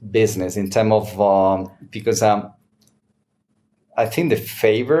freight business in terms of because I think the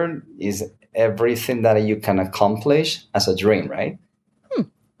favor is everything that you can accomplish as a dream, right?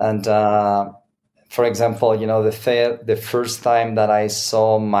 And for example, the first time that I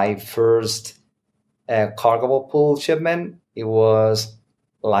saw my first Cargobot pool shipment, it was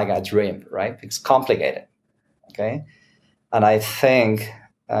like a dream, right? It's complicated, okay? And I think,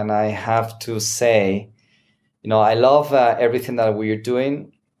 and I have to say, I love everything that we're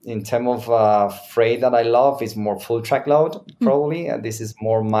doing. In terms of freight that I love is more full track load, probably. And this is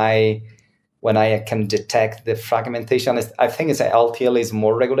more when I can detect the fragmentation. I think it's LTL is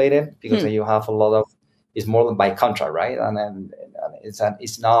more regulated because you have a lot of, it's more by contract, right? And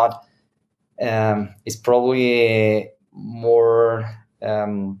it's not, it's probably more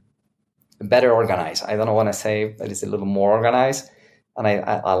better organized. I don't want to say that it's a little more organized. And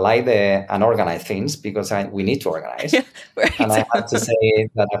I like the unorganized things because we need to organize. Yeah, right. And I have to say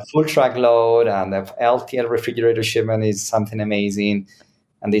that a full track load and the LTL refrigerator shipment is something amazing.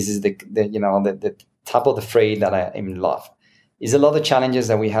 And this is the top of the freight that I am in love. It's a lot of challenges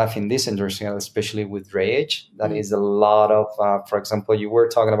that we have in this industry, especially with drayage. That is a lot of, for example, you were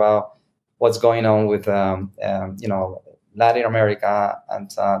talking about what's going on with, Latin America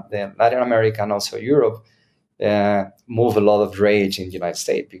and also Europe. Move a lot of drayage in the United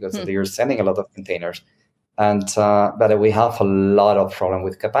States because they are sending a lot of containers. And but we have a lot of problem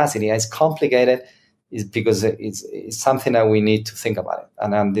with capacity. And it's complicated is because it's something that we need to think about it.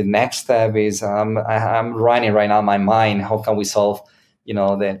 And then the next step is I'm running right now in my mind, how can we solve,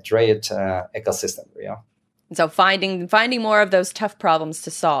 the drayage ecosystem, So finding more of those tough problems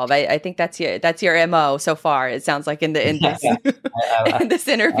to solve. I think that's your MO so far. It sounds like in this in this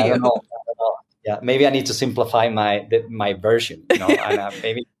interview. I don't know. Yeah, maybe I need to simplify my version. And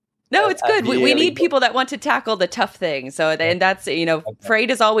maybe. No, it's good. We need people that want to tackle the tough things. So, and that's freight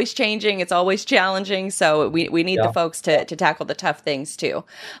is always changing. It's always challenging. So we need the folks to tackle the tough things too.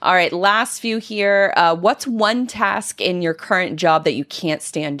 All right, last few here. What's one task in your current job that you can't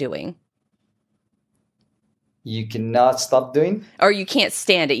stand doing? You cannot stop doing? Or you can't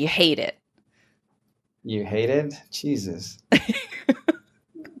stand it. You hate it. You hate it? Jesus.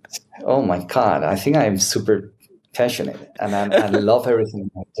 Oh my God! I think I'm super passionate, and I love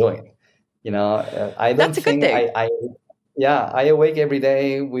everything I'm doing. I don't That's a think good thing. I awake every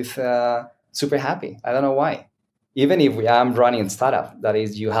day with super happy. I don't know why. Even if I'm running a startup, that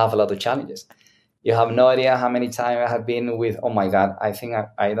is, you have a lot of challenges. You have no idea how many times I have been with, oh my God, I think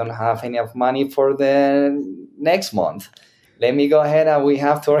I don't have enough money for the next month. Let me go ahead and we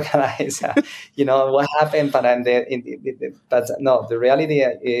have to organize, what happened. But no, the reality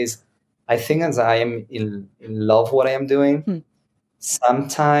is, I think as I am in love what I am doing,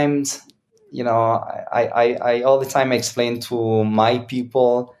 sometimes, I all the time explain to my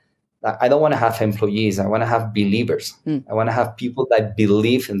people that I don't want to have employees. I want to have believers. I want to have people that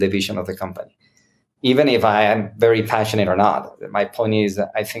believe in the vision of the company, even if I am very passionate or not. My point is,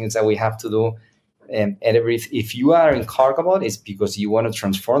 I think it's that we have to do. And if you are in Cargobot, it's because you want to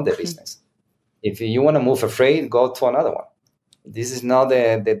transform the business. If you want to move a freight, go to another one. This is not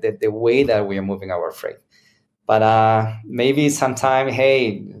the way that we are moving our freight. But maybe sometime,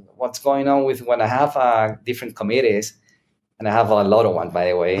 hey, what's going on with when I have different committees, and I have a lot of one, by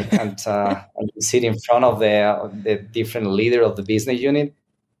the way, and you sit in front of the different leader of the business unit.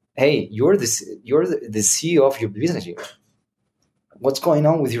 Hey, you're the CEO of your business unit. What's going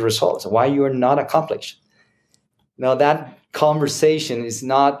on with your results? Why you are not accomplished? Now that conversation is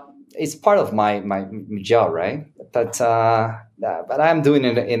not. It's part of my job, right? But I'm doing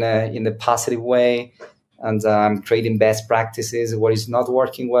it in a positive way, and I'm creating best practices. What is not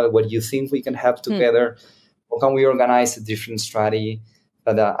working well? What do you think we can have together? How can we organize a different strategy?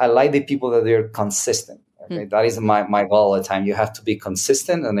 But I like the people that they're consistent. Okay? That is my goal all the time. You have to be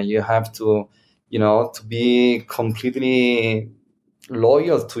consistent, and then you have to, to be completely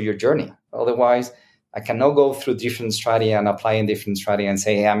loyal to your journey. Otherwise, I cannot go through different strategy and apply a different strategy and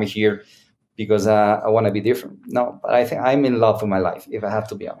say, hey, I'm here because I want to be different. No, but I think I'm in love with my life, if I have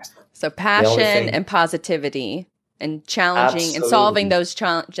to be honest. So passion and positivity and challenging and solving those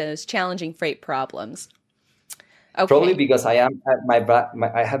challenging freight problems. Okay. Probably because I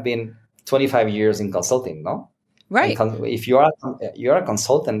have been 25 years in consulting, no? Right. If you're a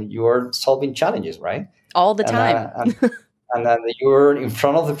consultant, you're solving challenges, right? All the time. And then you're in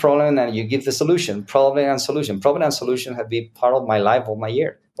front of the problem and you give the solution. Problem and solution have been part of my life, of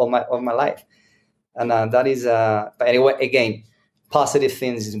my life. And that is, but anyway, again, positive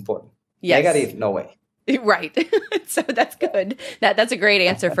things is important. Yes. Negative, no way. Right. So that's good. That's a great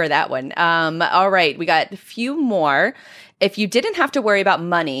answer for that one. All right. We got a few more. If you didn't have to worry about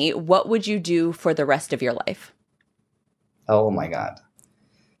money, what would you do for the rest of your life? Oh my God.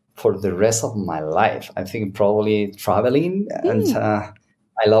 For the rest of my life, I think probably traveling. And I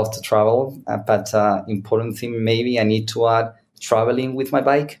love to travel. But important thing, maybe I need to add traveling with my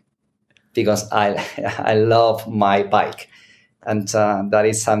bike, because I love my bike. And that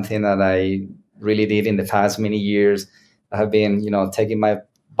is something that I really did in the past many years. I have been, taking my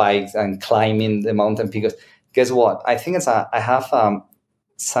bikes and climbing the mountain, because guess what? I think I have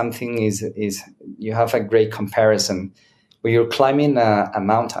something is you have a great comparison. When you're climbing a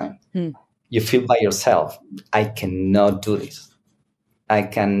mountain, you feel by yourself, I cannot do this. I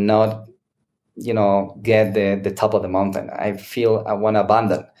cannot, get the top of the mountain. I feel I want to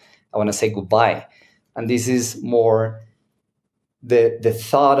abandon. I want to say goodbye. And this is more the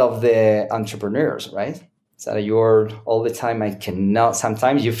thought of the entrepreneurs, right? So you're all the time, I cannot.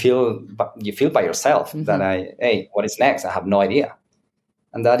 Sometimes you feel by yourself that hey, what is next? I have no idea.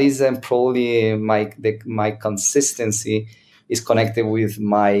 And that is probably my consistency is connected with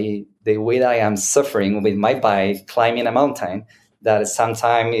the way that I am suffering with my bike climbing a mountain, that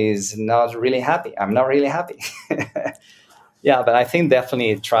sometimes is not really happy. I'm not really happy. Yeah, but I think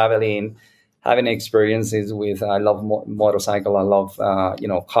definitely traveling, having experiences with, I love motorcycle, I love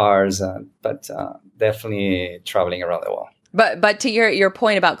cars, but definitely traveling around the world. But to your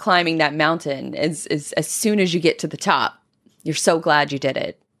point about climbing that mountain is as soon as you get to the top, you're so glad you did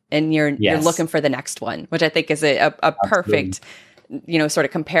it, and you're looking for the next one, which I think is a perfect, sort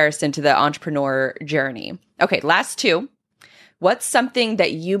of comparison to the entrepreneur journey. Okay, last two. What's something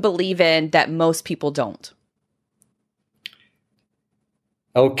that you believe in that most people don't?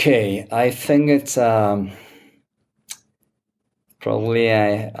 Okay, I think it's probably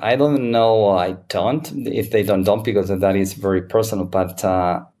I don't know. I don't. If they don't, because that is very personal. But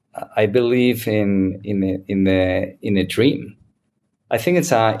I believe in a dream. I think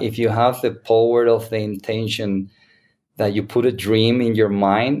it's if you have the power of the intention that you put a dream in your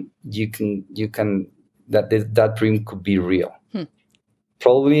mind, you can that dream could be real.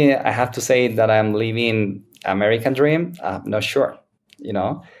 Probably I have to say that I'm living American dream. I'm not sure,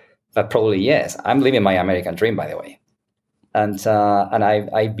 but probably yes. I'm living my American dream, by the way, and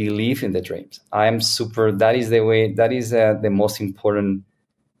I believe in the dreams. I am super. That is the way. That is the most important,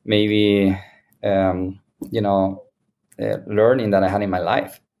 maybe learning that I had in my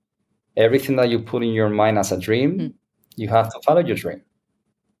life. Everything that you put in your mind as a dream, you have to follow your dream.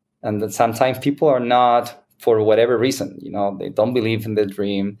 And that sometimes people are not, for whatever reason, they don't believe in the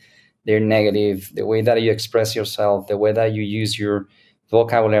dream. They're negative. The way that you express yourself, the way that you use your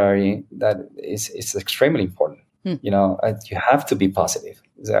vocabulary, that is extremely important. You have to be positive.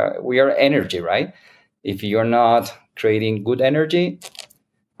 We are energy, right? If you're not creating good energy,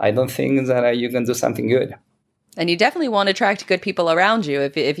 I don't think that you can do something good. And you definitely want to attract good people around you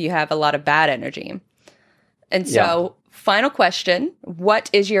if you have a lot of bad energy. And so, final question, what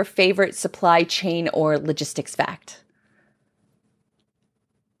is your favorite supply chain or logistics fact?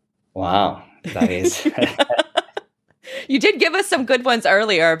 Wow, that is You did give us some good ones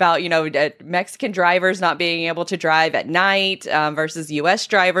earlier about, Mexican drivers not being able to drive at night versus U.S.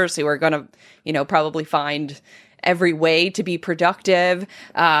 drivers who are going to, probably find every way to be productive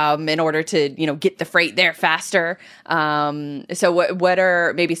in order to, get the freight there faster. So what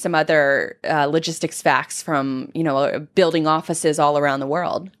are maybe some other logistics facts from, building offices all around the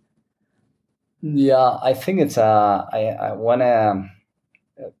world? Yeah, I think it's, I want to,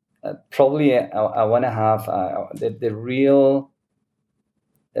 probably I want to have the real,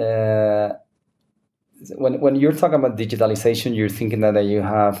 when you're talking about digitalization, you're thinking that you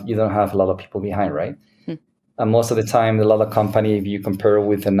don't have a lot of people behind, right? And most of the time, a lot of company, if you compare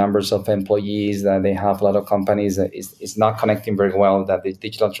with the numbers of employees that they have, a lot of companies, it's not connecting very well that the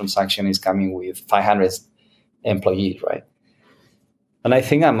digital transaction is coming with 500 employees, right? And I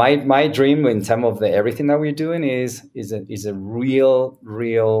think my dream in terms of everything that we're doing is a real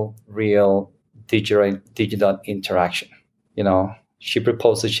digital interaction. Shipper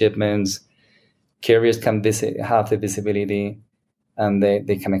posts the shipments, carriers can have the visibility, and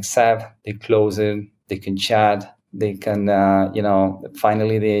they can accept, they close it, they can chat, they can,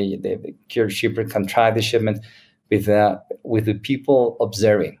 finally the shipper can try the shipment with the people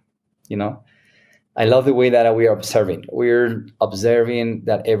observing, I love the way that we are observing. We're observing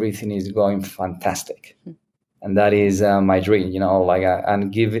that everything is going fantastic. And that is my dream,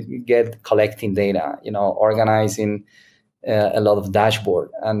 and get collecting data, organizing a lot of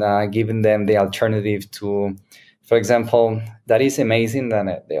dashboard and giving them the alternative to, for example, that is amazing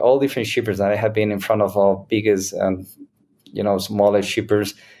that all different shippers that I have been in front of all biggest, smaller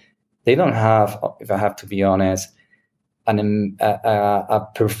shippers, they don't have, if I have to be honest, a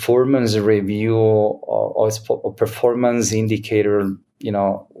performance review or performance indicator,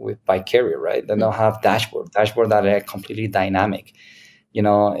 by carrier, right? They don't have dashboard that are completely dynamic,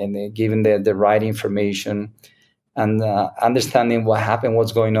 and they're giving the right information and understanding what happened,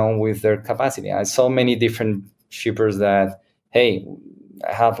 what's going on with their capacity. I saw many different shippers that, hey,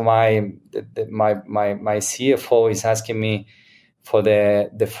 I have my CFO is asking me for the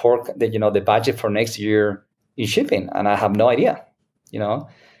budget for next year in shipping, and I have no idea,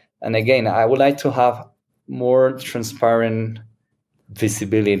 And again, I would like to have more transparent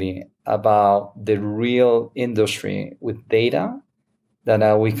visibility about the real industry with data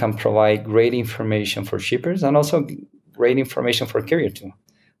that we can provide great information for shippers and also great information for carrier too.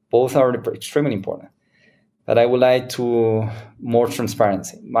 Both are extremely important. But I would like more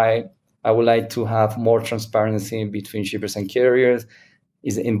transparency. I would like to have more transparency between shippers and carriers.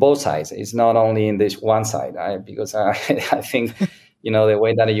 Is in both sides. It's not only in this one side, because I think, the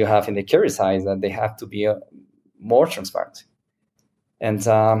way that you have in the carrier side, that they have to be more transparent. And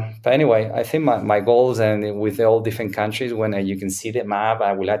but anyway, I think my goals, and with all different countries, when you can see the map,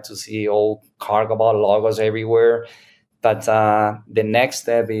 I would like to see all Cargobot logos everywhere. But the next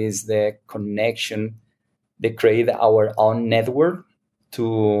step is the connection. They create our own network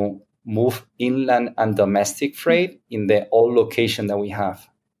to move inland and domestic freight in the all location that we have.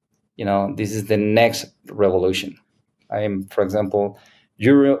 This is the next revolution. I am, for example,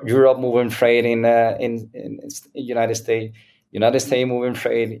 Europe moving freight in United States moving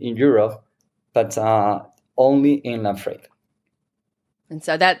freight in Europe, but only inland freight. And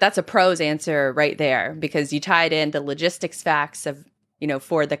so that's a pros answer right there, because you tied in the logistics facts of,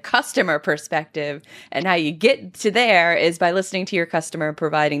 for the customer perspective, and how you get to there is by listening to your customer,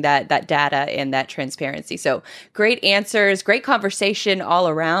 providing that data and that transparency. So great answers, great conversation all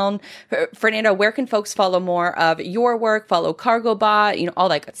around. Fernando, where can folks follow more of your work, follow Cargobot, all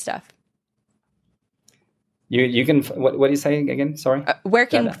that good stuff? You can, what are you saying again? Sorry. Where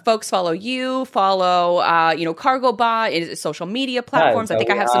can folks follow you, follow, Cargobot, social media platforms? So I think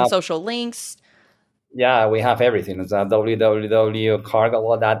I have some social links. Yeah, we have everything. It's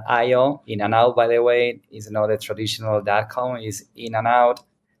www.cargobot.io. In and out, by the way, is not a traditional .com. It's in and out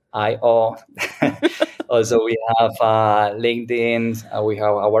 .io. Also, we have LinkedIn. We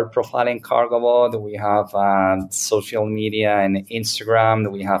have our profile in Cargobot. We have social media and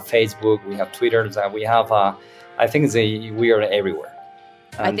Instagram. We have Facebook. We have Twitter. We have, I think we are everywhere.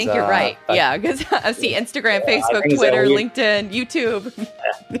 And, I think you're right. Yeah, because I see Instagram, Facebook, Twitter, LinkedIn, YouTube.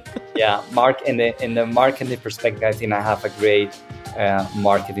 Yeah, in the marketing perspective, I think I have a great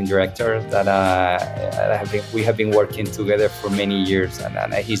marketing director that we have been working together for many years,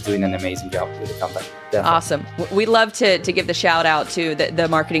 and he's doing an amazing job with the company. Definitely. Awesome. We love to give the shout out to the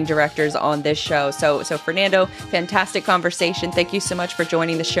marketing directors on this show. So Fernando, fantastic conversation. Thank you so much for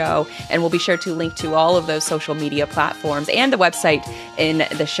joining the show, and we'll be sure to link to all of those social media platforms and the website in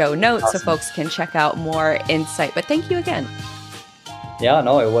the show notes. Awesome. So folks can check out more insight. But thank you again. Yeah,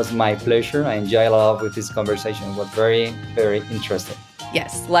 no, it was my pleasure. I enjoyed a lot with this conversation. It was very, very interesting.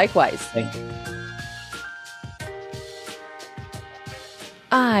 Yes, likewise. Thank you.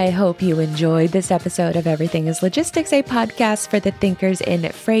 I hope you enjoyed this episode of Everything is Logistics, a podcast for the thinkers in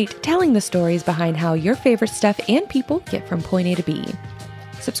freight, telling the stories behind how your favorite stuff and people get from point A to B.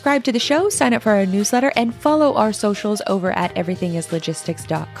 Subscribe to the show, sign up for our newsletter, and follow our socials over at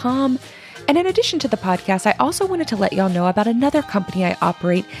everythingislogistics.com. And in addition to the podcast, I also wanted to let y'all know about another company I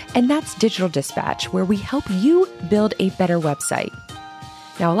operate, and that's Digital Dispatch, where we help you build a better website.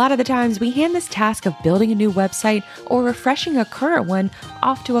 Now, a lot of the times we hand this task of building a new website or refreshing a current one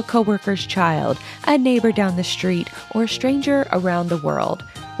off to a coworker's child, a neighbor down the street, or a stranger around the world,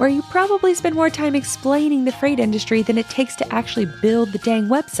 where you probably spend more time explaining the freight industry than it takes to actually build the dang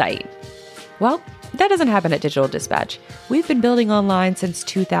website. Well, that doesn't happen at Digital Dispatch. We've been building online since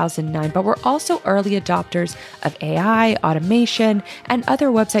 2009, but we're also early adopters of AI, automation, and other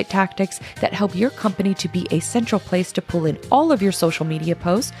website tactics that help your company to be a central place to pull in all of your social media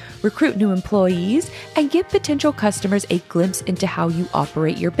posts, recruit new employees, and give potential customers a glimpse into how you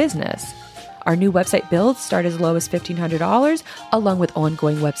operate your business. Our new website builds start as low as $1,500, along with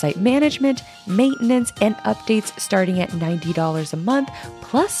ongoing website management, maintenance, and updates starting at $90 a month,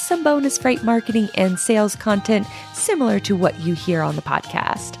 plus some bonus freight marketing and sales content similar to what you hear on the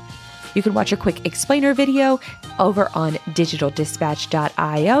podcast. You can watch a quick explainer video over on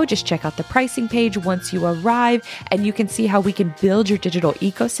digitaldispatch.io. Just check out the pricing page once you arrive, and you can see how we can build your digital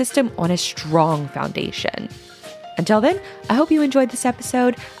ecosystem on a strong foundation. Until then, I hope you enjoyed this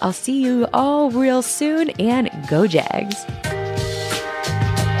episode. I'll see you all real soon, and go Jags.